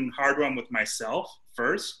long and hard one with myself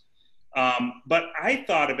first. But I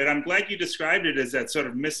thought of it, I'm glad you described it as that sort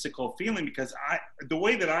of mystical feeling, because the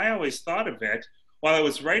way that I always thought of it while I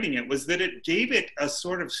was writing it was that it gave it a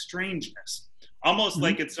sort of strangeness, almost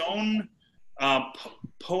like its own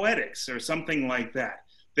poetics or something like that,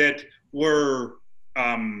 that were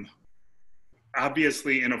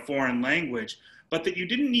obviously in a foreign language, but that you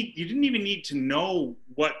didn't even need to know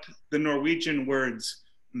what the Norwegian words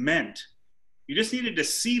meant. You just needed to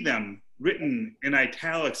see them written in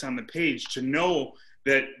italics on the page to know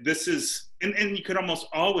that this is, and you could almost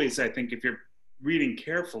always, I think, if you're reading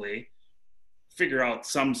carefully, figure out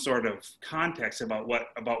some sort of context about what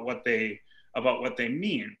they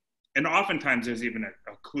mean. And oftentimes there's even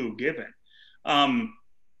a clue given.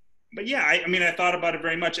 But yeah, I mean, I thought about it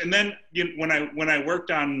very much. And then when I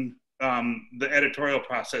worked on the editorial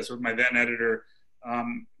process with my then editor,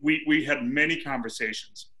 we had many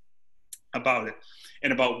conversations about it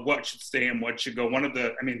and about what should stay and what should go.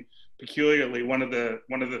 Peculiarly, one of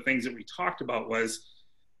the things that we talked about was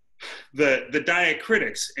the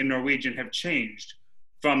diacritics in Norwegian have changed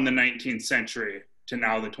from the 19th century to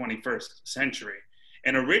now the 21st century.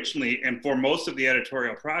 And originally, and for most of the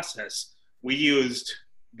editorial process, we used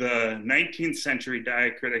the 19th century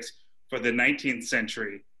diacritics for the 19th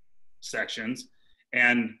century sections,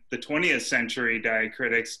 and the 20th century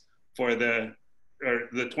diacritics for the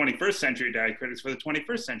 21st century diacritics for the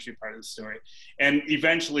 21st century part of the story. And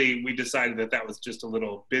eventually we decided that was just a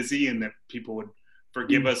little busy, and that people would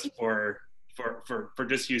forgive us for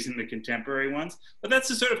just using the contemporary ones. But that's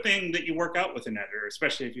the sort of thing that you work out with an editor,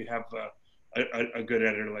 especially if you have a good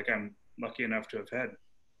editor like I'm lucky enough to have had.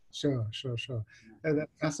 Sure.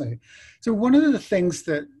 That's fascinating. So one of the things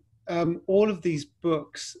that all of these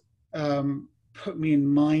books put me in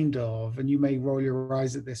mind of, and you may roll your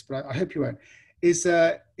eyes at this, but I hope you won't, is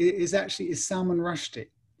Salman Rushdie.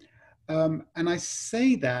 And I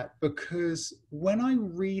say that because when I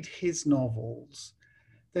read his novels,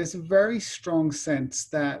 there's a very strong sense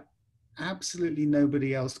that absolutely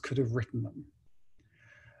nobody else could have written them.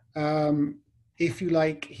 If you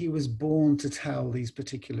like, he was born to tell these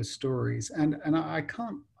particular stories. And I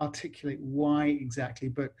can't articulate why exactly,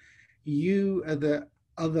 but you are the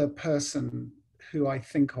other person who I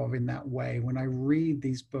think of in that way when I read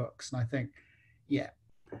these books, and I think, yeah,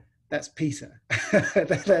 that's Peter.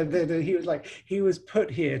 He was put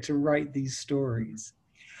here to write these stories.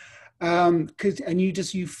 And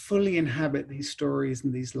you fully inhabit these stories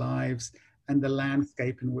and these lives and the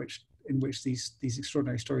landscape in which these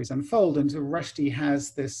extraordinary stories unfold. And so Rushdie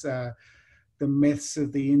has this the myths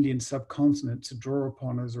of the Indian subcontinent to draw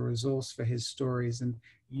upon as a resource for his stories, and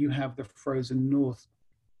you have the frozen north.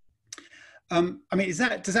 I mean, does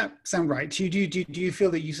that sound right to you? Do you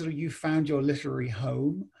feel that you found your literary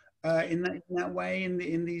home in that way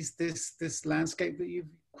in this landscape that you've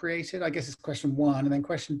created? I guess it's question one, and then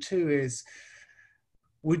question two is,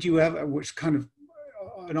 would you ever, which kind of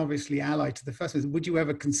and obviously allied to the first one, would you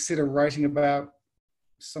ever consider writing about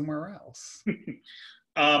somewhere else?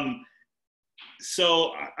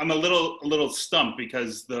 So I'm a little stumped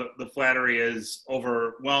because the flattery is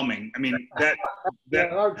overwhelming. I mean, that Yeah,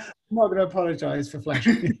 I'm not going to apologize for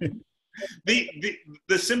flattering. the, the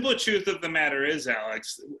the simple truth of the matter is,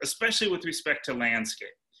 Alex, especially with respect to landscape,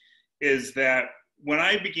 is that when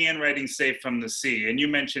I began writing Safe from the Sea, and you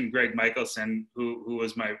mentioned Greg Michelson, who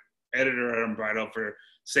was my editor at Umbrado for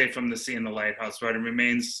Safe from the Sea and the Lighthouse, right, and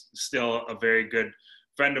remains still a very good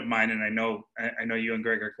friend of mine, and I know you and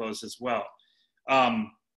Greg are close as well.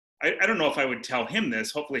 I don't know if I would tell him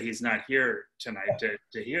this. Hopefully he's not here tonight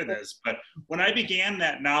to hear this. But when I began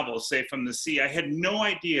that novel, Safe from the Sea, I had no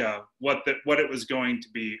idea what it was going to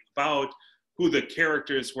be about, who the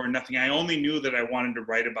characters were, nothing. I only knew that I wanted to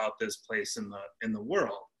write about this place in the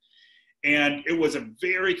world. And it was a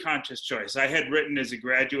very conscious choice. I had written as a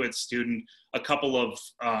graduate student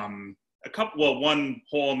one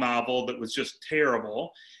whole novel that was just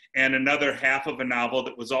terrible, and another half of a novel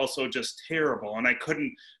that was also just terrible. And I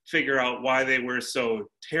couldn't figure out why they were so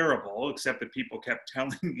terrible, except that people kept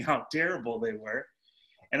telling me how terrible they were.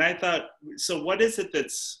 And I thought, so what is it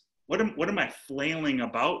what am I flailing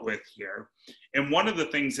about with here? And one of the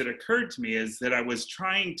things that occurred to me is that I was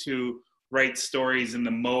trying to write stories in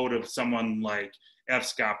the mode of someone like F.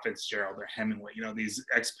 Scott Fitzgerald or Hemingway, these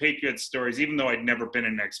expatriate stories, even though I'd never been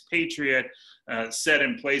an expatriate, set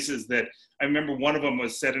in places that, I remember one of them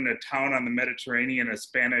was set in a town on the Mediterranean, a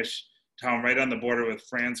Spanish town right on the border with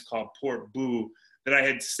France called Port Boo, that I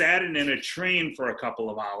had sat in a train for a couple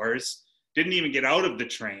of hours, didn't even get out of the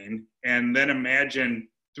train, and then imagine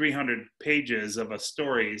 300 pages of a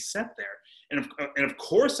story set there. And of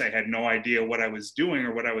course I had no idea what I was doing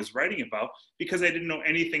or what I was writing about, because I didn't know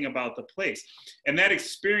anything about the place. And that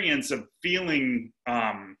experience of feeling,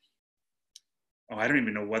 I don't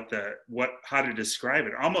even know how to describe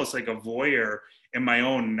it, almost like a voyeur in my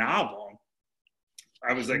own novel.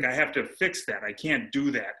 I was like, I have to fix that. I can't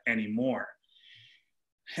do that anymore.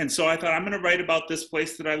 And so I thought, I'm going to write about this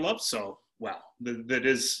place that I love so well, that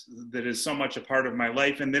is so much a part of my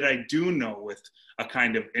life, and that I do know with a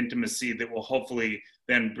kind of intimacy that will hopefully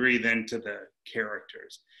then breathe into the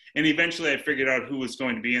characters. And eventually I figured out who was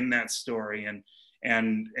going to be in that story and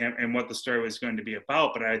what the story was going to be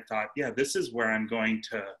about. But I thought, yeah, this is where I'm going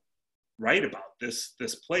to write about this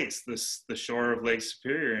place, the shore of Lake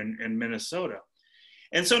Superior in Minnesota.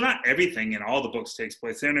 And so not everything in all the books takes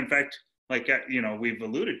place there. And in fact, like, we've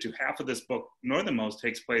alluded to, half of this book, Northernmost,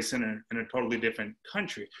 takes place in a totally different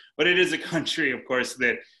country. But it is a country, of course,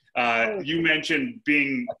 that you mentioned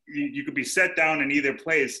you could be set down in either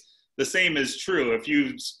place. The same is true. If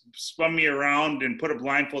you spun me around and put a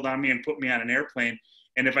blindfold on me and put me on an airplane,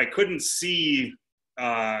 and if I couldn't see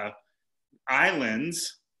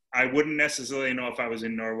islands, I wouldn't necessarily know if I was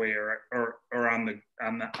in Norway or on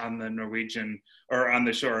the Norwegian or on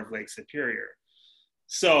the shore of Lake Superior.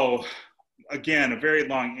 So, again, a very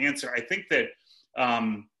long answer. I think that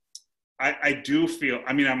I do feel,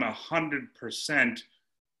 I'm 100%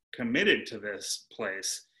 committed to this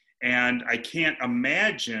place, and I can't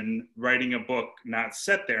imagine writing a book not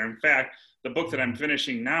set there. In fact, the book that I'm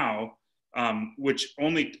finishing now, which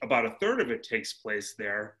only about a third of it takes place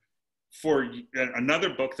there, for another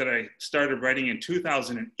book that I started writing in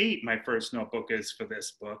 2008, my first notebook is for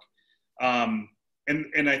this book. And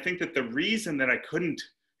I think that the reason that I couldn't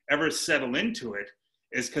ever settle into it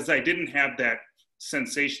is because I didn't have that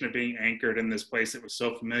sensation of being anchored in this place that was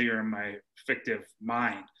so familiar in my fictive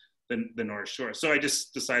mind, the North Shore. So I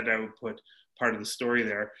just decided I would put part of the story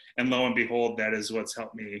there. And lo and behold, that is what's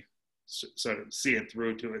helped me sort of see it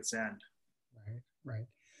through to its end. Right.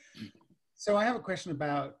 So I have a question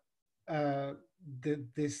about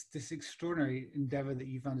this extraordinary endeavor that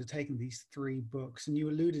you've undertaken, these 3 books, and you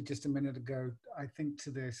alluded just a minute ago, I think, to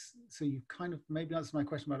this. So you kind of maybe answered my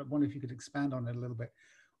question, but I wonder if you could expand on it a little bit.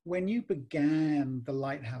 When you began The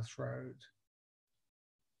Lighthouse Road,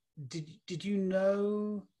 did you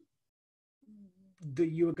know that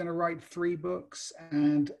you were going to write 3 books?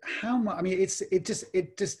 And how much? I mean, it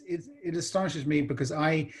astonishes me, because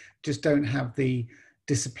I just don't have the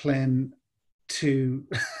discipline to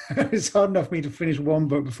it's hard enough for me to finish one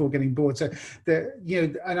book before getting bored. So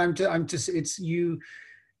and I'm just it's you.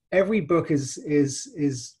 Every book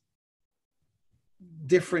is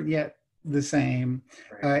different yet the same.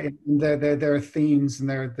 Right. There are themes, and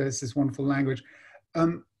there's this wonderful language.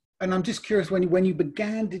 And I'm just curious, when you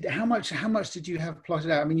began, how much did you have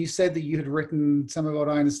plotted out? I mean, you said that you had written some of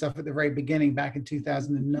Einar stuff at the very beginning, back in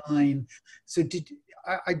 2009. So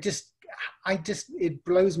it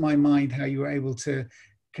blows my mind how you were able to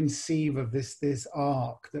conceive of this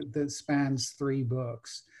arc that spans 3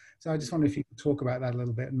 books. So I just wonder if you could talk about that a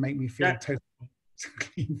little bit and make me feel totally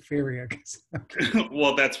totally inferior.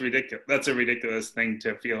 Well, that's ridiculous. That's a ridiculous thing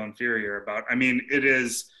to feel inferior about. I mean, it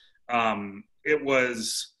is. It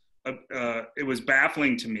was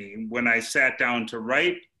baffling to me when I sat down to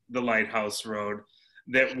write The Lighthouse Road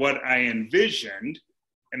that what I envisioned,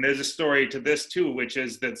 and there's a story to this too, which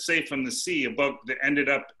is that Safe from the Sea, a book that ended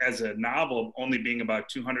up as a novel only being about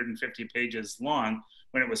 250 pages long.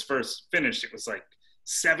 When it was first finished, it was like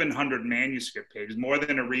 700 manuscript pages, more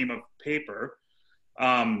than a ream of paper.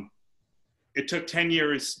 It took 10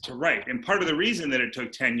 years to write. And part of the reason that it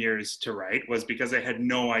took 10 years to write was because I had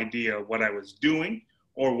no idea what I was doing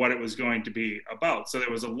or what it was going to be about. So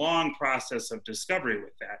there was a long process of discovery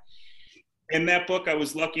with that. In that book, I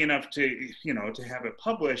was lucky enough to, to have it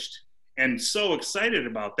published, and so excited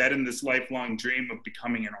about that, and this lifelong dream of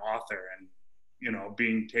becoming an author and,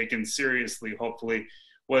 being taken seriously, hopefully,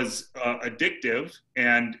 was addictive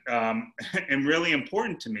and really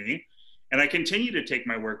important to me. And I continue to take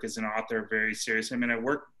my work as an author very seriously. I mean, I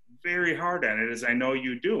work very hard at it, as I know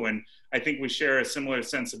you do. And I think we share a similar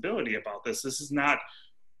sensibility about this. This is not,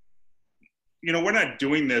 we're not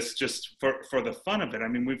doing this just for the fun of it. I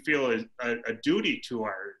mean, we feel a duty to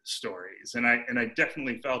our stories. And I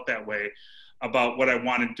definitely felt that way about what I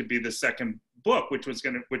wanted to be the second book, which was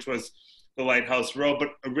The Lighthouse Road.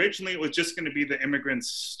 But originally it was just going to be the immigrant's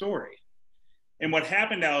story. And what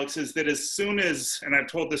happened, Alex, is that as soon as, and I've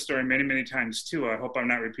told this story many, many times too, I hope I'm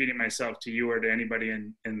not repeating myself to you or to anybody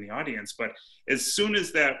in the audience, but as soon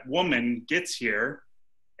as that woman gets here,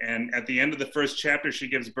 and at the end of the first chapter, she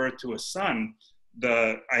gives birth to a son,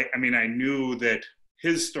 I knew that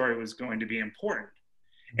his story was going to be important.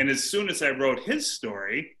 And as soon as I wrote his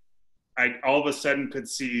story, I all of a sudden could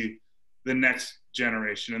see the next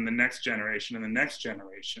generation and the next generation and the next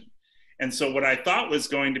generation. And so what I thought was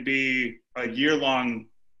going to be a year-long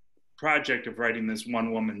project of writing this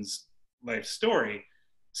one woman's life story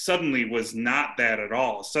suddenly was not that at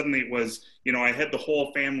all. Suddenly it was, I had the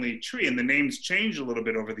whole family tree, and the names changed a little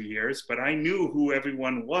bit over the years, but I knew who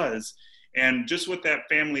everyone was. And just with that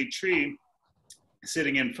family tree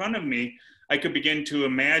sitting in front of me, I could begin to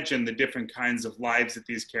imagine the different kinds of lives that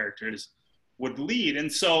these characters would lead.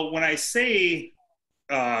 And so when I say,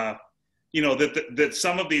 that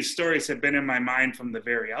some of these stories have been in my mind from the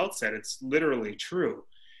very outset, it's literally true.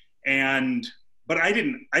 But I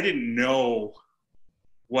didn't know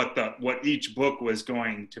what each book was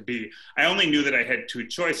going to be. I only knew that I had two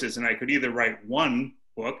choices, and I could either write one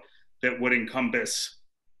book that would encompass,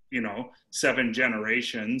 7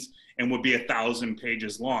 generations and would be 1,000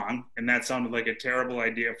 pages long. And that sounded like a terrible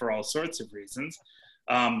idea for all sorts of reasons.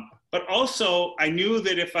 But also I knew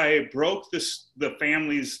that if I broke the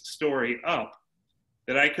family's story up,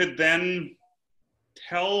 that I could then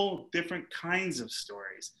tell different kinds of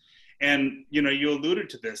stories. And, you alluded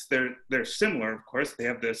to this, they're similar, of course, they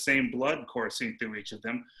have the same blood coursing through each of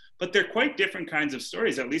them, but they're quite different kinds of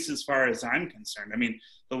stories, at least as far as I'm concerned. I mean,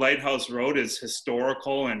 The Lighthouse Road is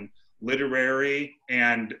historical and literary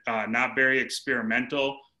and not very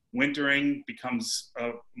experimental. Wintering becomes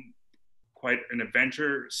quite an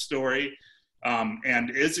adventure story and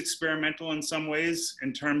is experimental in some ways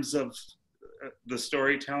in terms of the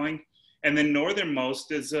storytelling. And then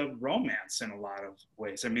Northernmost is a romance in a lot of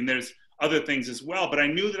ways. I mean, there's other things as well, but I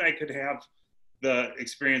knew that I could have the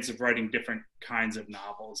experience of writing different kinds of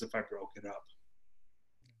novels if I broke it up.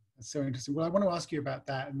 That's so interesting. Well, I want to ask you about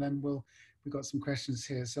that, and then we've got some questions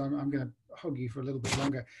here, so I'm going to hog you for a little bit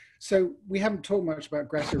longer. So we haven't talked much about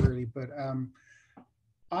Greta really, but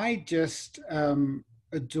I just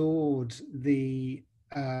adored the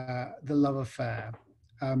love affair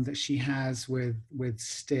that she has with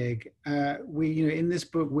Stig. In this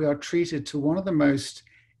book, we are treated to one of the most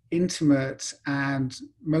intimate and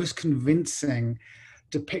most convincing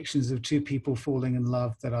depictions of two people falling in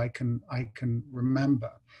love that I can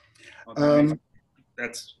remember. Well,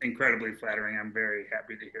 that's incredibly flattering. I'm very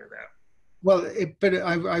happy to hear that. Well, but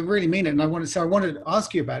I really mean it, and I wanted to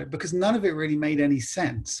ask you about it because none of it really made any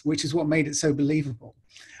sense, which is what made it so believable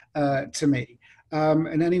to me.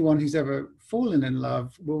 And anyone who's ever fallen in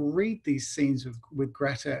love will read these scenes with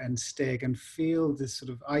Greta and Stig and feel this sort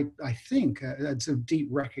of, I think, a sort of deep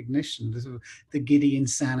recognition, the giddy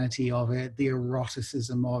insanity of it, the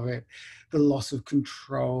eroticism of it, the loss of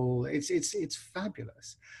control. It's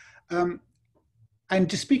fabulous. And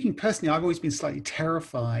just speaking personally, I've always been slightly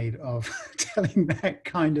terrified of telling that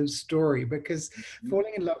kind of story because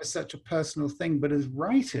falling in love is such a personal thing. But as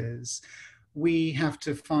writers, we have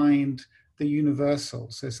to find the universal.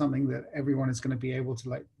 So something that everyone is going to be able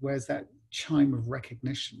to where's that chime of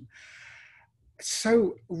recognition?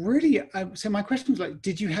 So really, so my question is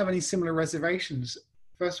did you have any similar reservations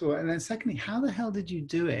first of all, and then secondly, how the hell did you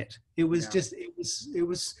do it? It was Yeah. just, it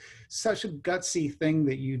was such a gutsy thing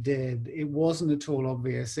that you did. It wasn't at all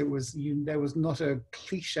obvious. It was you. There was not a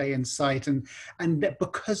cliche in sight, and that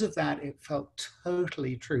because of that, it felt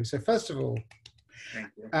totally true. So first of all,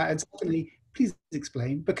 Thank you. and secondly, please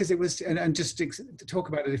explain, because it was, and just talk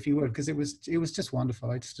about it if you would, because it was just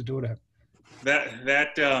wonderful. I just adored it.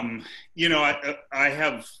 You know,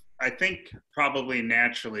 I think probably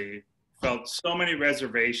naturally felt so many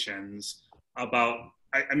reservations about,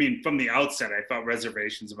 I mean, from the outset, I felt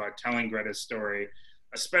reservations about telling Greta's story,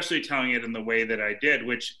 especially telling it in the way that I did,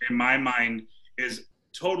 which in my mind is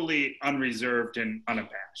totally unreserved and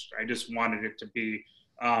unabashed. I just wanted it to be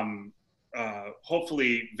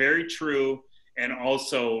hopefully very true and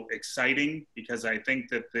also exciting, because I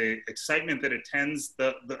think that the excitement that attends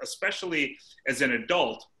especially as an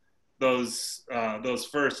adult, those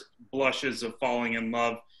first blushes of falling in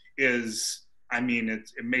love is, I mean,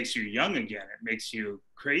 it makes you young again. It makes you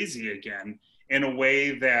crazy again in a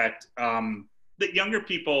way that that younger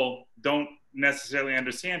people don't necessarily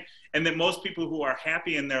understand, and that most people who are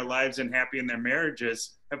happy in their lives and happy in their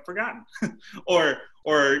marriages have forgotten, or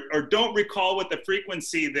don't recall with the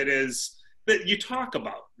frequency that you talk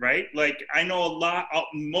about, right? Like, I know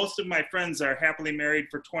most of my friends are happily married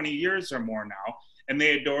for 20 years or more now, and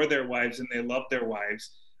they adore their wives and they love their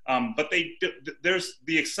wives. But there's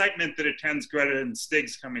the excitement that attends Greta and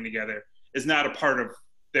Stig's coming together is not a part of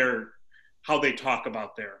how they talk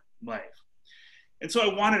about their life. And so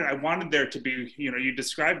I wanted there to be, you know, you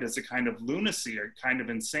described it as a kind of lunacy or kind of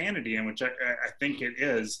insanity, in which I think it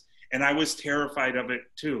is. And I was terrified of it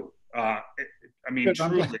too. I mean,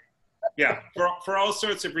 truly. Yeah, for all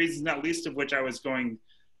sorts of reasons, not least of which I was going,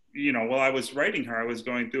 you know, while I was writing her, I was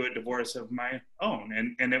going through a divorce of my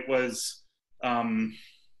own. And it was,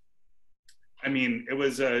 I mean, it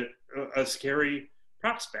was a scary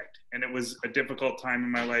prospect, and it was a difficult time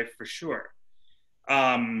in my life for sure.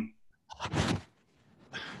 A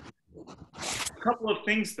couple of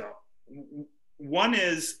things though. One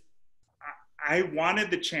is, I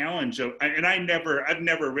wanted the challenge of, and I've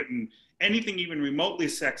never written anything even remotely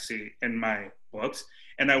sexy in my books,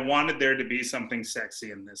 and I wanted there to be something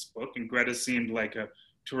sexy in this book, and Greta seemed like a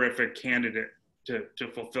terrific candidate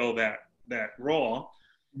to fulfill that role.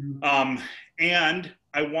 And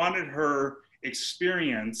I wanted her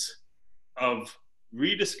experience of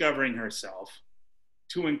rediscovering herself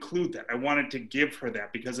to include that. I wanted to give her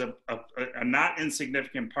that, because a not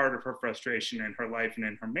insignificant part of her frustration in her life and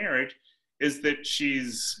in her marriage is that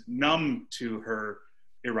she's numb to her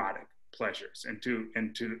erotic pleasures and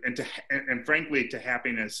frankly to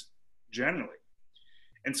happiness generally.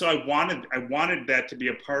 And so I wanted that to be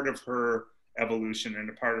a part of her evolution and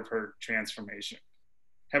a part of her transformation.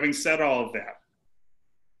 Having said all of that,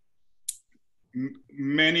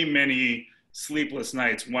 many sleepless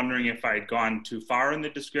nights wondering if I'd gone too far in the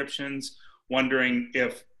descriptions, wondering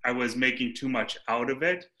if I was making too much out of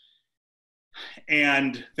it,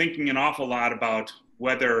 and thinking an awful lot about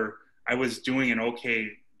whether I was doing an okay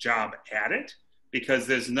job at it, because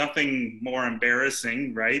there's nothing more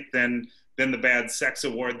embarrassing, right, than the bad sex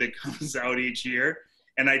award that comes out each year.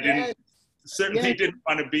 And I certainly didn't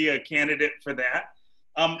want to be a candidate for that.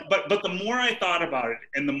 But the more I thought about it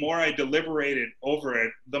and the more I deliberated over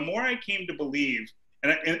it, the more I came to believe,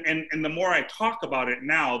 and the more I talk about it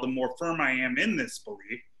now, the more firm I am in this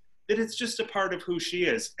belief that it's just a part of who she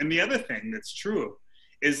is. And the other thing that's true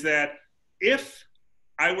is that if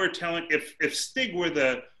Stig were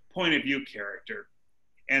the point of view character,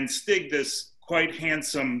 and Stig, this quite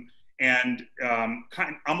handsome and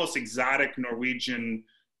almost exotic Norwegian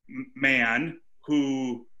man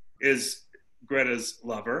who is Greta's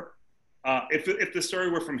lover, if the story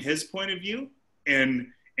were from his point of view and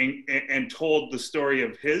told the story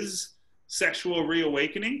of his sexual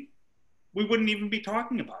reawakening, we wouldn't even be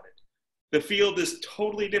talking about it. The field is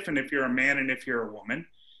totally different if you're a man and if you're a woman.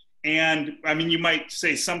 And I mean, you might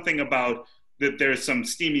say something about that there's some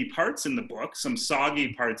steamy parts in the book, some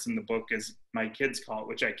soggy parts in the book, as my kids call it,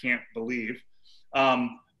 which I can't believe.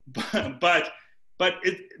 But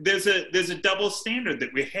there's a double standard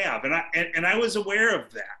that we have, and I was aware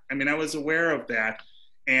of that. I mean, I was aware of that,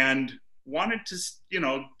 and wanted to, you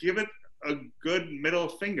know, give it a good middle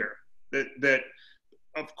finger. That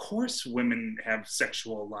of course women have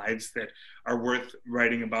sexual lives that are worth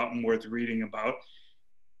writing about and worth reading about,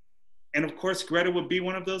 and of course Greta would be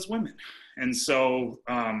one of those women. And so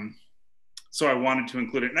I wanted to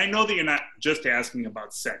include it. And I know that you're not just asking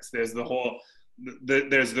about sex. There's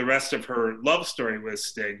there's the rest of her love story with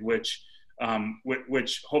Stig, which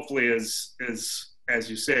hopefully is as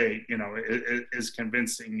you say, you know, is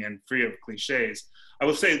convincing and free of cliches. I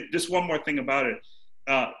will say just one more thing about it.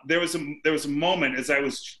 There was a moment as I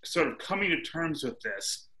was sort of coming to terms with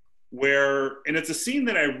this, where, and it's a scene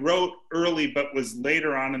that I wrote early, but was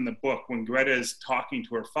later on in the book when Greta is talking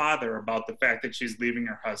to her father about the fact that she's leaving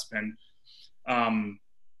her husband.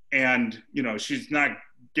 And, you know, she's not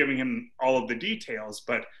giving him all of the details,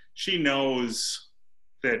 but she knows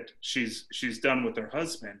that she's done with her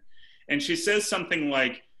husband. And she says something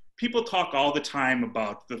like, people talk all the time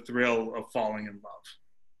about the thrill of falling in love.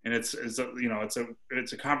 And it's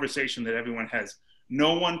a conversation that everyone has.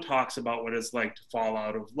 No one talks about what it's like to fall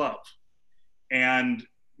out of love. And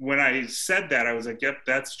when I said that, I was like, yep,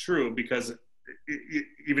 that's true, because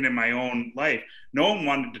even in my own life, no one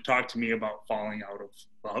wanted to talk to me about falling out of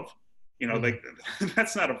love. You know, like,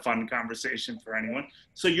 that's not a fun conversation for anyone.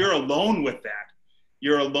 So you're alone with that.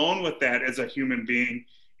 You're alone with that as a human being.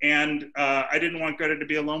 And I didn't want Greta to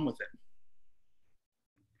be alone with it.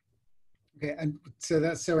 Okay, and so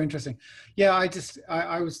that's so interesting. Yeah, I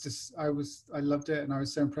loved it, and I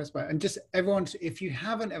was so impressed by it. And just everyone, if you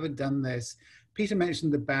haven't ever done this, Peter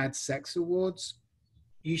mentioned the Bad Sex Awards.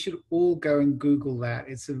 You should all go and Google that.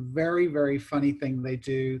 It's a very, very funny thing they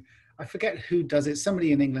do. I forget who does it.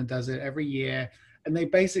 Somebody in England does it every year, and they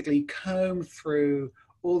basically comb through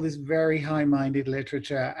all this very high-minded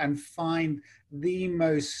literature and find the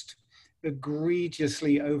most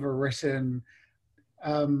egregiously overwritten,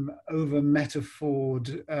 over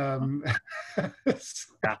metaphored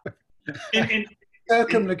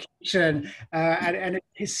circumlocution, and it's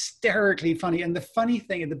hysterically funny. And the funny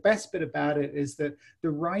thing, and the best bit about it, is that the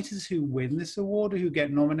writers who win this award or who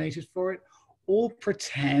get nominated for it all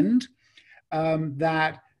pretend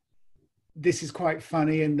that this is quite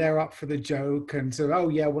funny and they're up for the joke, and so, oh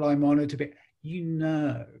yeah, well, I'm honored to be, you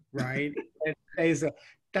know, right?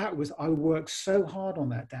 I worked so hard on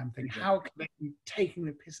that damn thing. How can they be taking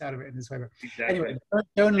the piss out of it in this way? Exactly. Anyway,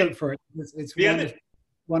 don't look for it. It's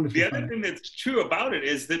wonderful. The other thing that's true about it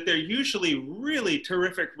is that they're usually really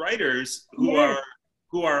terrific writers who are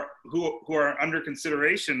under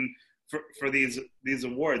consideration for these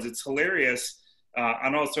awards. It's hilarious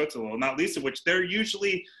on all sorts of levels, not least of which they're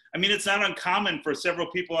usually, I mean, it's not uncommon for several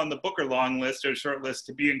people on the Booker long list or short list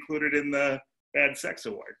to be included in the Bad Sex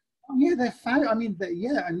Award. Oh, yeah, they're fab. I mean,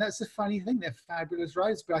 yeah, and that's the funny thing. They're fabulous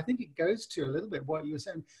writers, but I think it goes to a little bit what you were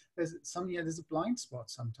saying. There's a blind spot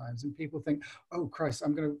sometimes, and people think, "Oh Christ,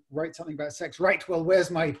 I'm going to write something about sex." Right. Well, where's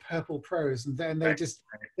my purple prose? And then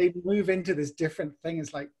they move into this different thing.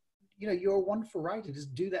 It's like, you know, you're a wonderful writer.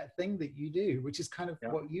 Just do that thing that you do, which is kind of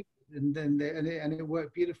what you did, and it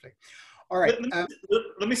worked beautifully. All right.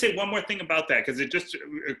 Let me say one more thing about that, because it just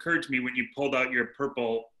occurred to me when you pulled out your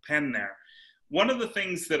purple pen there. One of the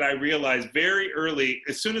things that I realized very early,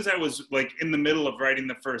 as soon as I was like in the middle of writing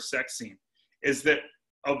the first sex scene, is that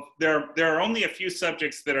there are only a few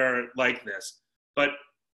subjects that are like this, but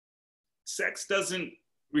sex doesn't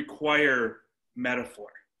require metaphor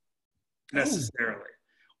necessarily,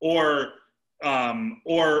 or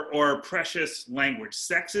precious language.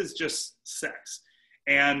 Sex is just sex,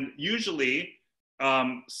 and usually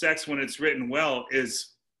sex, when it's written well,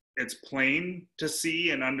 it's plain to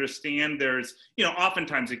see and understand. There's, you know,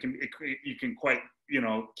 oftentimes you can quite, you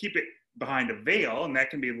know, keep it behind a veil, and that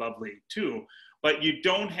can be lovely too, but you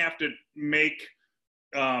don't have to make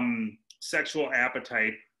sexual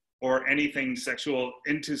appetite or anything sexual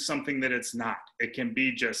into something that it's not. It can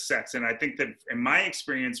be just sex. And I think that in my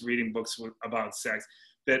experience reading books about sex,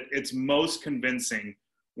 that it's most convincing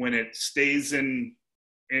when it stays in,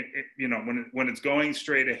 you know, when it's going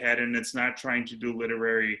straight ahead and it's not trying to do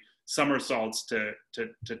literary somersaults to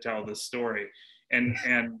tell the story. And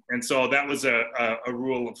so that was a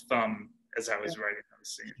rule of thumb as I was writing those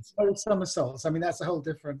scenes. Oh, somersaults. I mean, that's a whole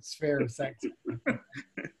different sphere of sex.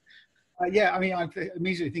 Yeah, I mean, I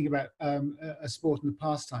immediately think about A Sport and a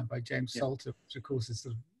Pastime by James Salter, which of course is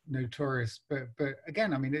sort of notorious. But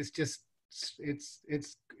again, I mean, it's just, it's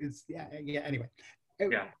anyway.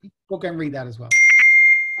 We'll go and read that as well.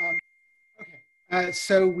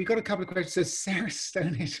 So we got a couple of questions. So Sarah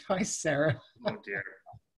Stonehenge. Hi, Sarah. Oh dear.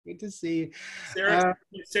 Good to see you.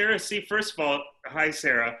 Sarah, see, first of all, hi,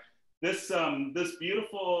 Sarah. This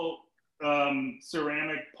beautiful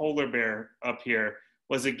ceramic polar bear up here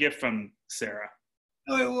was a gift from Sarah.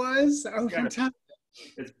 Oh, it was? Oh, fantastic.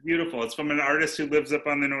 It's beautiful. It's from an artist who lives up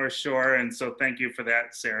on the North Shore. And so thank you for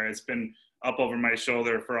that, Sarah. It's been up over my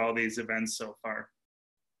shoulder for all these events so far.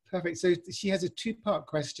 Perfect. So she has a two-part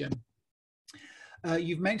question.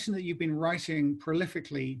 You've mentioned that you've been writing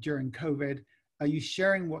prolifically during COVID. Are you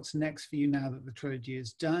sharing what's next for you now that the trilogy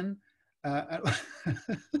is done? Uh,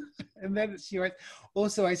 and then she writes,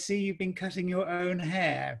 also, I see you've been cutting your own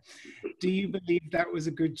hair. Do you believe that was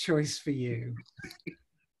a good choice for you?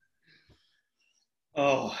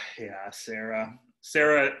 Oh, yeah, Sarah.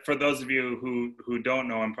 Sarah, for those of you who don't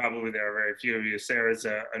know, and probably there are very few of you, Sarah's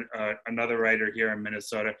another writer here in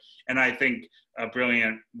Minnesota, and I think a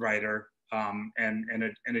brilliant writer, and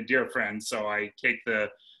a dear friend. So I take the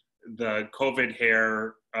COVID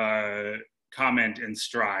hair comment in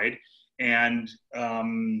stride. And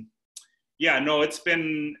yeah, no, it's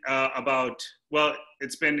been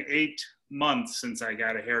it's been 8 months since I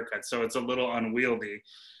got a haircut, so it's a little unwieldy.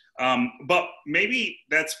 But maybe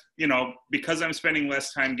that's, because I'm spending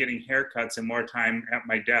less time getting haircuts and more time at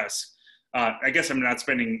my desk. I guess I'm not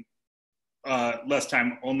spending less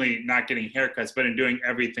time only not getting haircuts, but in doing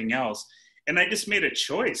everything else. And I just made a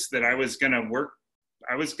choice that I was going to work.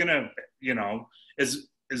 I was going to,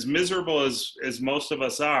 as miserable as most of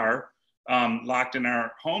us are, locked in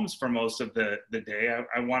our homes for most of the day,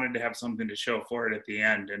 I wanted to have something to show for it at the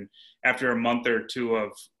end. And after a month or two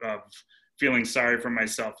of feeling sorry for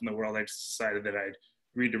myself and the world, I just decided that I'd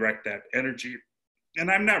redirect that energy. And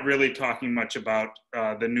I'm not really talking much about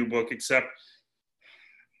the new book, except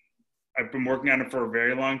I've been working on it for a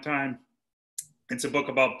very long time. It's a book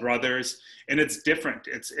about brothers, and it's different.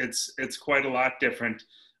 It's quite a lot different.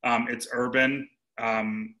 It's urban.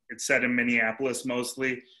 It's set in Minneapolis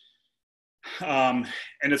mostly. And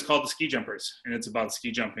it's called The Ski Jumpers, and it's about ski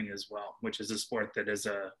jumping as well, which is a sport that as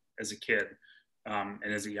a kid and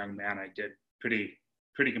as a young man I did pretty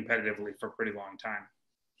competitively for a pretty long time.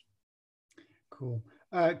 Cool.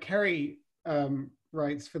 Kerry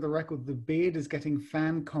writes, for the record, the beard is getting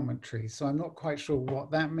fan commentary, so I'm not quite sure what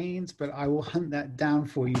that means, but I will hunt that down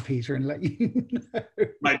for you, Peter, and let you know.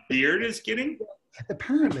 My beard is getting?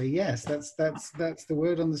 Apparently, yes, that's the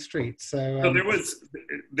word on the street. So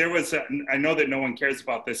there was I know that no one cares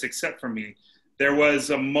about this except for me. There was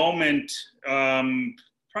a moment,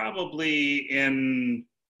 probably in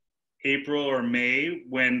April or May,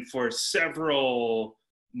 when for several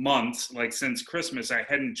months, like since Christmas, I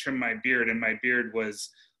hadn't trimmed my beard, and my beard was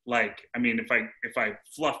like, I mean, if I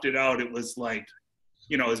fluffed it out, it was like,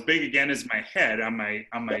 as big again as my head on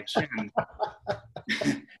my chin.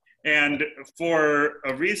 And for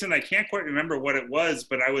a reason I can't quite remember what it was,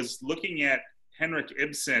 but I was looking at Henrik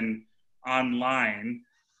Ibsen online,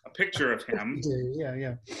 a picture of him.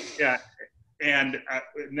 Yeah. And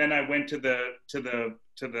then I went to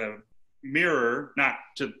the mirror, not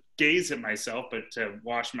to gaze at myself, but to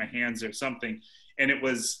wash my hands or something. And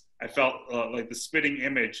I felt like the spitting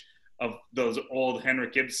image of those old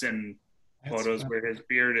Henrik Ibsen photos where his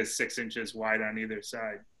beard is 6 inches wide on either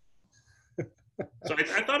side. So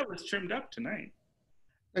I thought it was trimmed up tonight.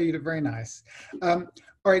 Oh, you look very nice. All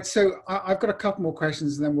right, so I've got a couple more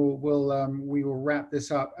questions, and then we will wrap this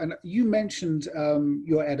up. And you mentioned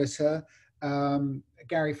your editor,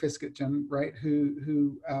 Gary Fisketjon, right?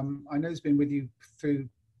 Who I know has been with you through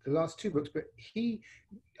the last 2 books, but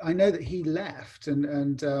I know that he left,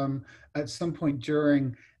 and at some point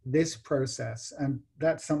during this process, and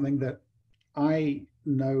that's something that I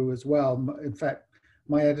know as well. In fact,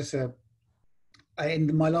 my editor.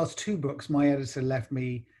 In my last 2 books, my editor left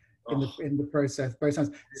me in the process both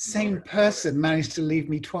times. Same person managed to leave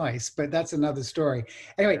me twice, but that's another story.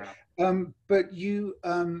 Anyway, but you,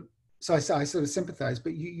 so I sort of sympathize,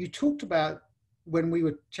 but you talked about, when we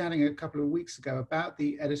were chatting a couple of weeks ago, about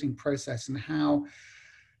the editing process and how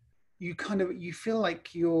you feel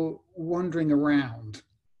like you're wandering around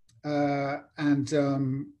and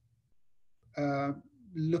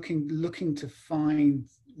looking to find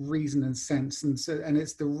reason and sense, and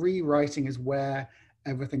it's the rewriting is where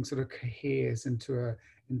everything sort of coheres into a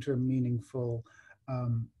meaningful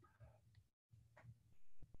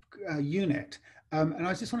unit. And I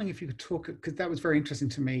was just wondering if you could talk, because that was very interesting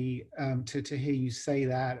to me, to hear you say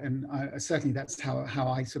that, and certainly that's how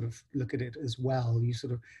I sort of look at it as well. You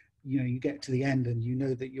sort of, you get to the end and you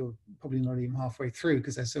know that you're probably not even halfway through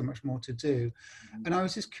because there's so much more to do. Mm-hmm. And I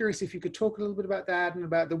was just curious if you could talk a little bit about that and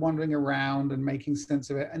about the wandering around and making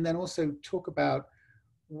sense of it, and then also talk about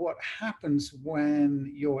what happens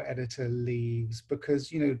when your editor leaves, because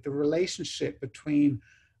the relationship between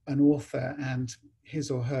an author and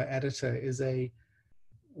his or her editor is a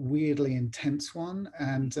weirdly intense one,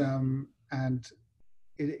 and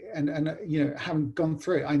having gone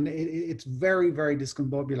through it, it's very, very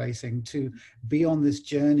discombobulating to be on this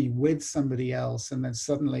journey with somebody else, and then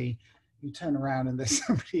suddenly you turn around and there's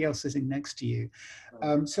somebody else sitting next to you.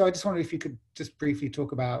 So I just wondered if you could just briefly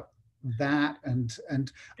talk about that, and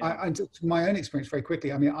my own experience very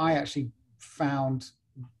quickly. I mean, I actually found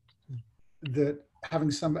that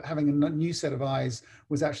having a new set of eyes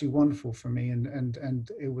was actually wonderful for me,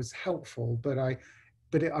 and it was helpful, but I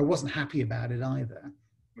wasn't happy about it either.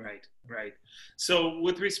 Right, right. So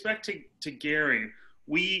with respect to Gary,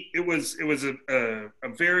 it was a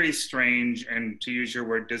very strange, and to use your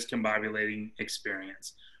word, discombobulating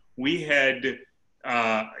experience. We had,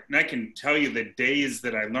 and I can tell you the days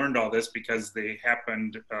that I learned all this because they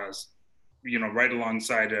happened, right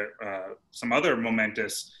alongside some other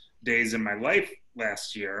momentous days in my life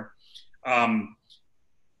last year.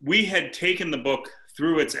 We had taken the book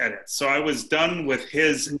through its edits, so I was done with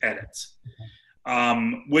his edits.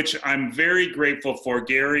 Which I'm very grateful for.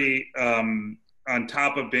 Gary, on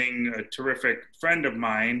top of being a terrific friend of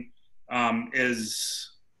mine,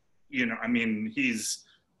 is, he's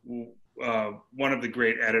one of the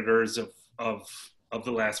great editors of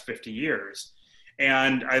the last 50 years.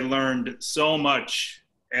 And I learned so much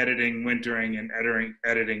editing Wintering and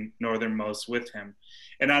editing Northernmost with him.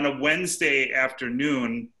 And on a Wednesday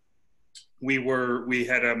afternoon, we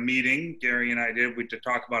had a meeting, Gary and I did, to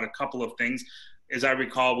talk about a couple of things. As I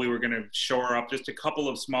recall, we were going to shore up just a couple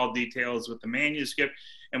of small details with the manuscript,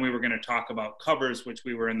 and we were going to talk about covers, which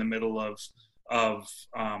we were in the middle of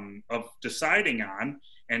deciding on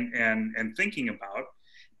and thinking about.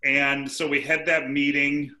 And so we had that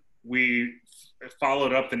meeting. We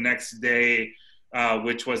followed up the next day,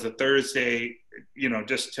 which was a Thursday,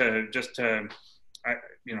 just to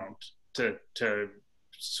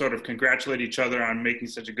sort of congratulate each other on making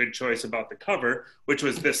such a good choice about the cover, which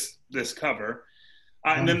was this cover.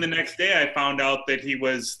 And then the next day I found out that he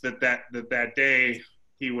was, that day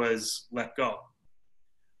he was let go.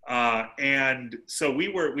 And so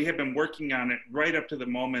we had been working on it right up to the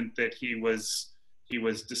moment that he was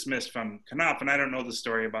dismissed from Knopf. And I don't know the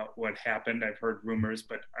story about what happened. I've heard rumors,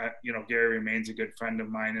 but Gary remains a good friend of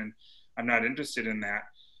mine, and I'm not interested in that.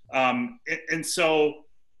 And so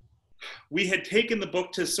we had taken the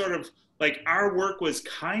book to sort of like, our work was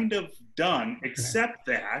kind of done, except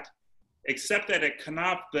that at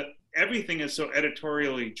Knopf, that everything is so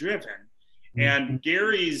editorially driven. And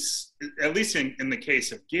Gary's, at least in the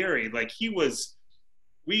case of Gary, like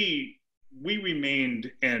we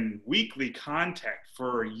remained in weekly contact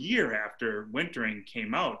for a year after Wintering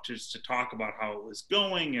came out, just to talk about how it was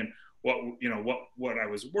going and what I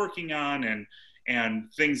was working on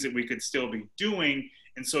and things that we could still be doing.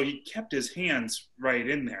 And so he kept his hands right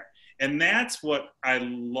in there. And that's what I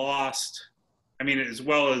lost. I mean, as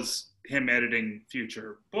well as him editing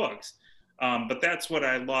future books, but that's what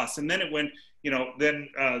I lost. And then it went, then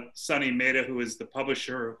Sonny Maeda, who is the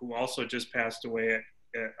publisher, who also just passed away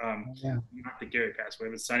not that Gary passed away,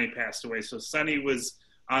 but Sonny passed away. So Sonny was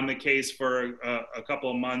on the case for a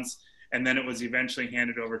couple of months, and then it was eventually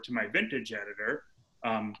handed over to my vintage editor,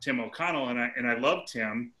 Tim O'Connell, and I loved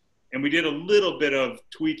Tim. And we did a little bit of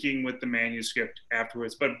tweaking with the manuscript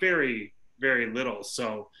afterwards, but very, very little.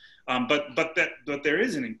 So, but there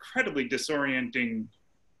is an incredibly disorienting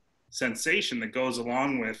sensation that goes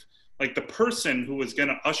along with, like, the person who was going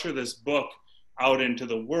to usher this book out into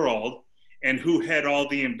the world and who had all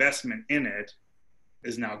the investment in it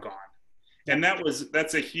is now gone. And that was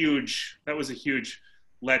a huge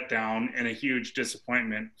letdown and a huge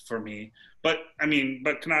disappointment for me. But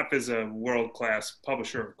Knopf is a world-class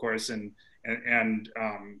publisher, of course, and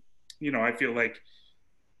I feel like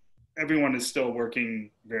everyone is still working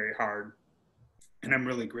very hard, and I'm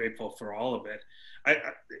really grateful for all of it.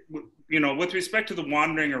 With respect to the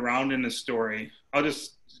wandering around in the story, I'll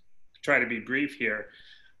just try to be brief here.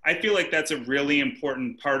 I feel like that's a really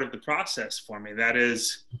important part of the process for me. That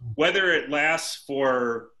is, whether it lasts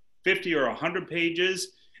for 50 or 100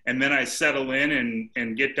 pages, and then I settle in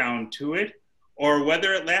and get down to it, or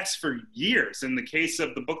whether it lasts for years. In the case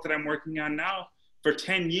of the book that I'm working on now, for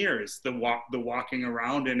 10 years, the walking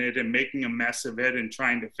around in it and making a mess of it and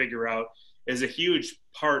trying to figure out is a huge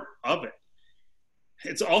part of it.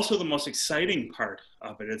 It's also the most exciting part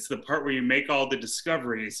of it. It's the part where you make all the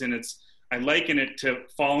discoveries, and I liken it to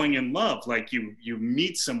falling in love. Like you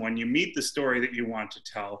meet someone, you meet the story that you want to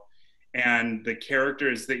tell, and the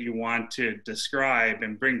characters that you want to describe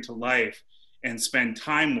and bring to life and spend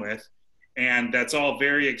time with. And that's all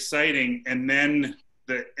very exciting. And then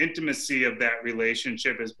the intimacy of that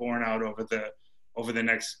relationship is borne out over the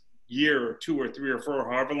next year or 2 or 3 or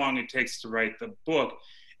 4, however long it takes to write the book.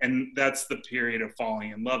 And that's the period of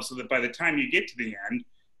falling in love, so that by the time you get to the end,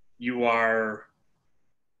 you are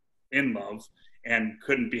in love and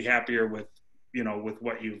couldn't be happier with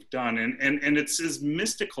what you've done. And it's as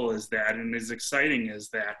mystical as that and as exciting as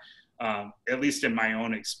that, at least in my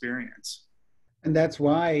own experience. And that's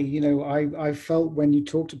why, I felt when you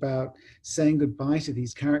talked about saying goodbye to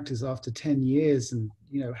these characters after 10 years and,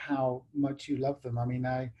 how much you love them. I mean,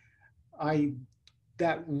 I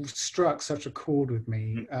that struck such a chord with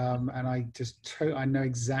me. And I know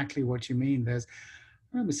exactly what you mean. I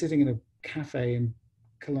remember sitting in a cafe in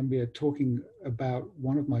Colombia talking about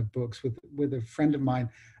one of my books with a friend of mine,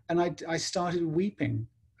 and I started weeping.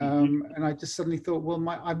 And I just suddenly thought, well,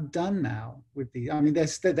 I'm done now with these. I mean,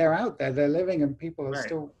 they're out there, they're living, and people are Right.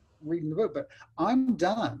 still reading the book, but I'm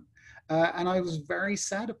done. And I was very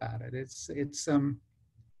sad about it.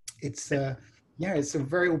 Yeah, it's a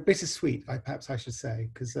very bittersweet, perhaps I should say,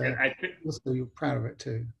 because also you're proud of it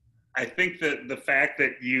too. I think that the fact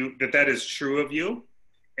that is true of you,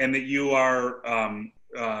 and that you are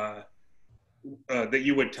that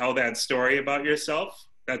you would tell that story about yourself.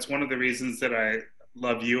 That's one of the reasons that I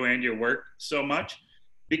love you and your work so much,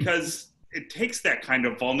 because it takes that kind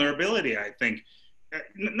of vulnerability, I think.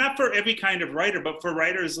 Not for every kind of writer, but for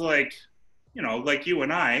writers like you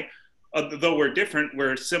and I, though we're different,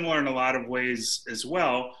 we're similar in a lot of ways as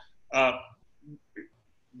well.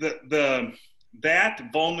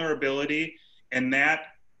 That vulnerability and that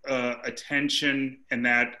attention and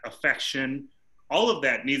that affection, all of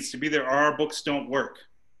that needs to be there, or our books don't work.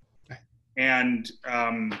 And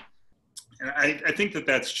I think that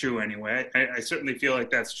that's true anyway. I certainly feel like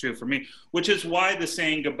that's true for me, which is why the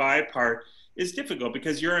saying goodbye part is difficult,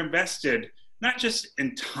 because you're invested not just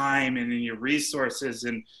in time and in your resources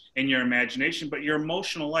and in your imagination, but your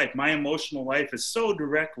emotional life. My emotional life is so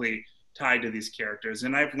directly tied to these characters,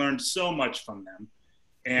 and I've learned so much from them.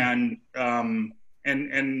 And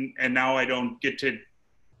now I don't get to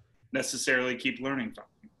necessarily keep learning from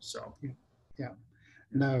them. So yeah.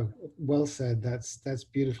 No, well said. That's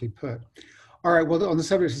beautifully put. All right. Well, on the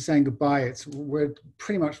subject of saying goodbye, we're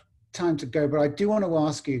pretty much time to go. But I do want to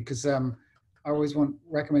ask you, because I always want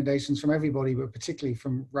recommendations from everybody, but particularly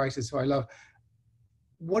from writers who I love.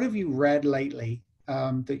 What have you read lately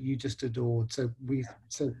that you just adored? So we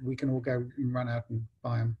can all go and run out and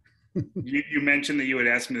buy them. You mentioned that you would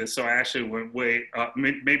ask me this, so I actually went way,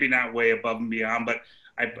 maybe not way above and beyond, but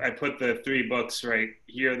I put the 3 books right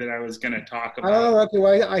here that I was going to talk about. Oh, okay.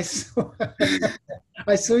 Well, I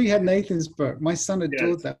saw you had Nathan's book. My son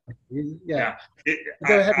adored that. Yeah.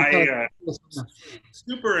 Go ahead.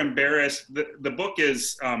 Super embarrassed. The book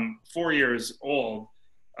is 4 years old,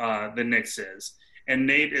 The Nix is. And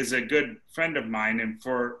Nate is a good friend of mine. And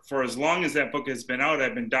for as long as that book has been out,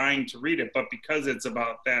 I've been dying to read it. But because it's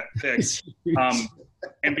about that thick,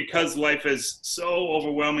 and because life is so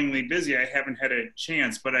overwhelmingly busy, I haven't had a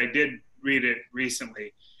chance. But I did read it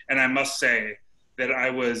recently. And I must say that I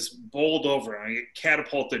was bowled over. I get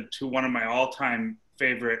catapulted to one of my all-time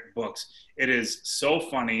favorite books. It is so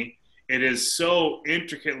funny. It is so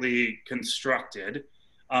intricately constructed.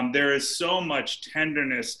 There is so much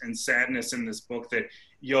tenderness and sadness in this book that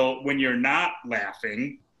when you're not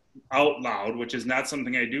laughing out loud, which is not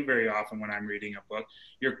something I do very often when I'm reading a book,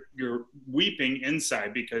 you're weeping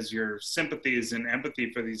inside, because your sympathies and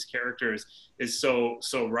empathy for these characters is so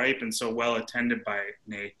ripe and so well attended by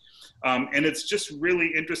Nate. And it's just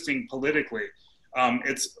really interesting politically.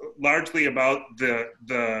 It's largely about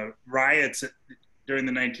the riots during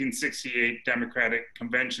the 1968 Democratic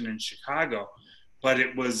Convention in Chicago. But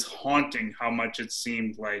it was haunting how much it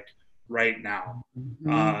seemed like right now.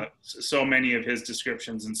 So many of his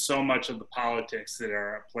descriptions and so much of the politics that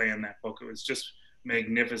are at play in that book, it was just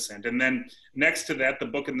magnificent. And then next to that, the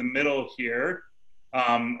book in the middle here,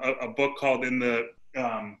 a book called In the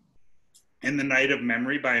Night of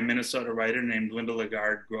Memory by a Minnesota writer named Linda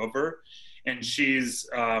Lagarde Grover. And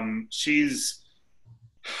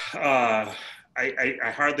I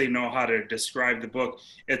hardly know how to describe the book.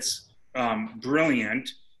 It's brilliant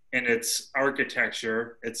in its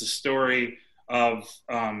architecture. It's a story of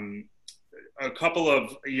a couple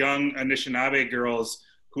of young Anishinaabe girls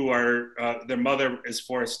who are, their mother is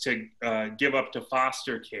forced to give up to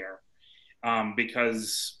foster care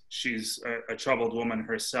because she's a troubled woman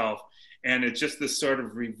herself. And it's just this sort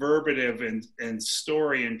of reverberative and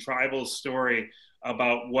story and tribal story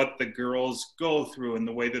about what the girls go through and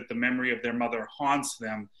the way that the memory of their mother haunts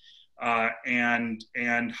them.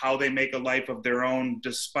 And how they make a life of their own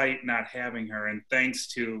despite not having her, and thanks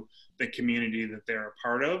to the community that they're a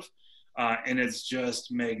part of. And it's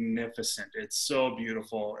just magnificent. It's so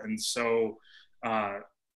beautiful and so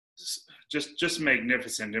just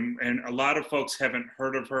magnificent. And a lot of folks haven't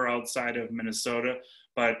heard of her outside of Minnesota,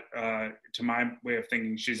 but to my way of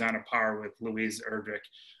thinking, she's on a par with Louise Erdrich,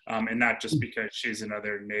 and not just because she's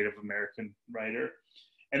another Native American writer.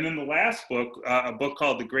 And then the last book, a book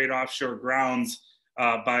called The Great Offshore Grounds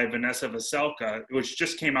by Vanessa Veselka, which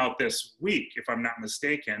just came out this week, if I'm not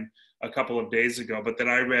mistaken, a couple of days ago, but that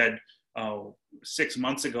I read 6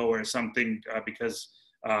 months ago or something, because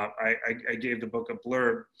I gave the book a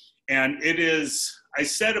blurb. And it is, I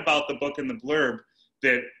said about the book in the blurb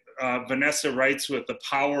that Vanessa writes with the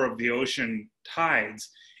power of the ocean tides.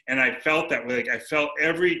 And I felt that way. Like, I felt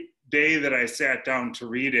every day that I sat down to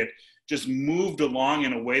read it just moved along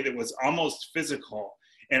in a way that was almost physical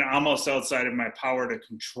and almost outside of my power to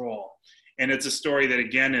control. And it's a story that,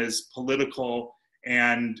 again, is political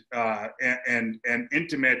and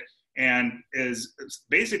intimate, and is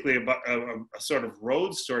basically about a sort of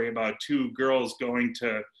road story about two girls going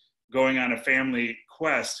on a family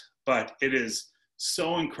quest. But it is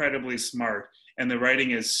so incredibly smart, and the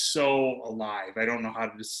writing is so alive. I don't know how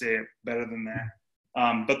to say it better than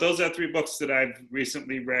that. But those are 3 books that I've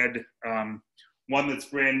recently read. One that's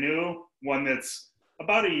brand new, one that's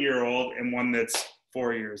about a year old, and one that's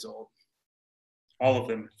 4 years old. All of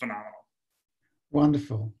them phenomenal.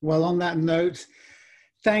 Wonderful. Well, on that note,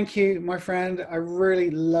 thank you, my friend. I really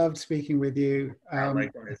loved speaking with you. I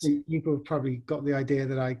think people have probably got the idea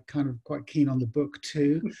that I kind of quite keen on the book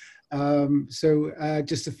too.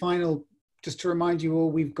 Just to remind you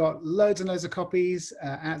all, we've got loads and loads of copies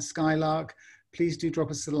at Skylark. Please do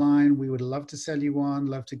drop us a line. We would love to sell you one,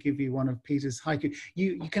 love to give you one of Peter's haiku.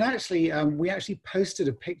 You can actually, we actually posted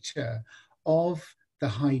a picture of the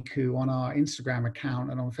haiku on our Instagram account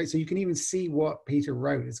and on Facebook, so you can even see what Peter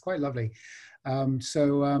wrote. It's quite lovely.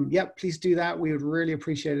 Yeah, please do that. We would really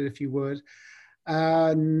appreciate it if you would.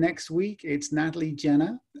 Next week, it's Natalie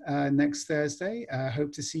Jenner, next Thursday.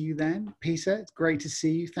 Hope to see you then. Peter, it's great to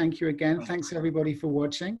see you. Thank you again. Thanks everybody for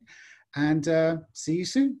watching, and see you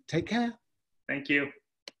soon. Take care. Thank you.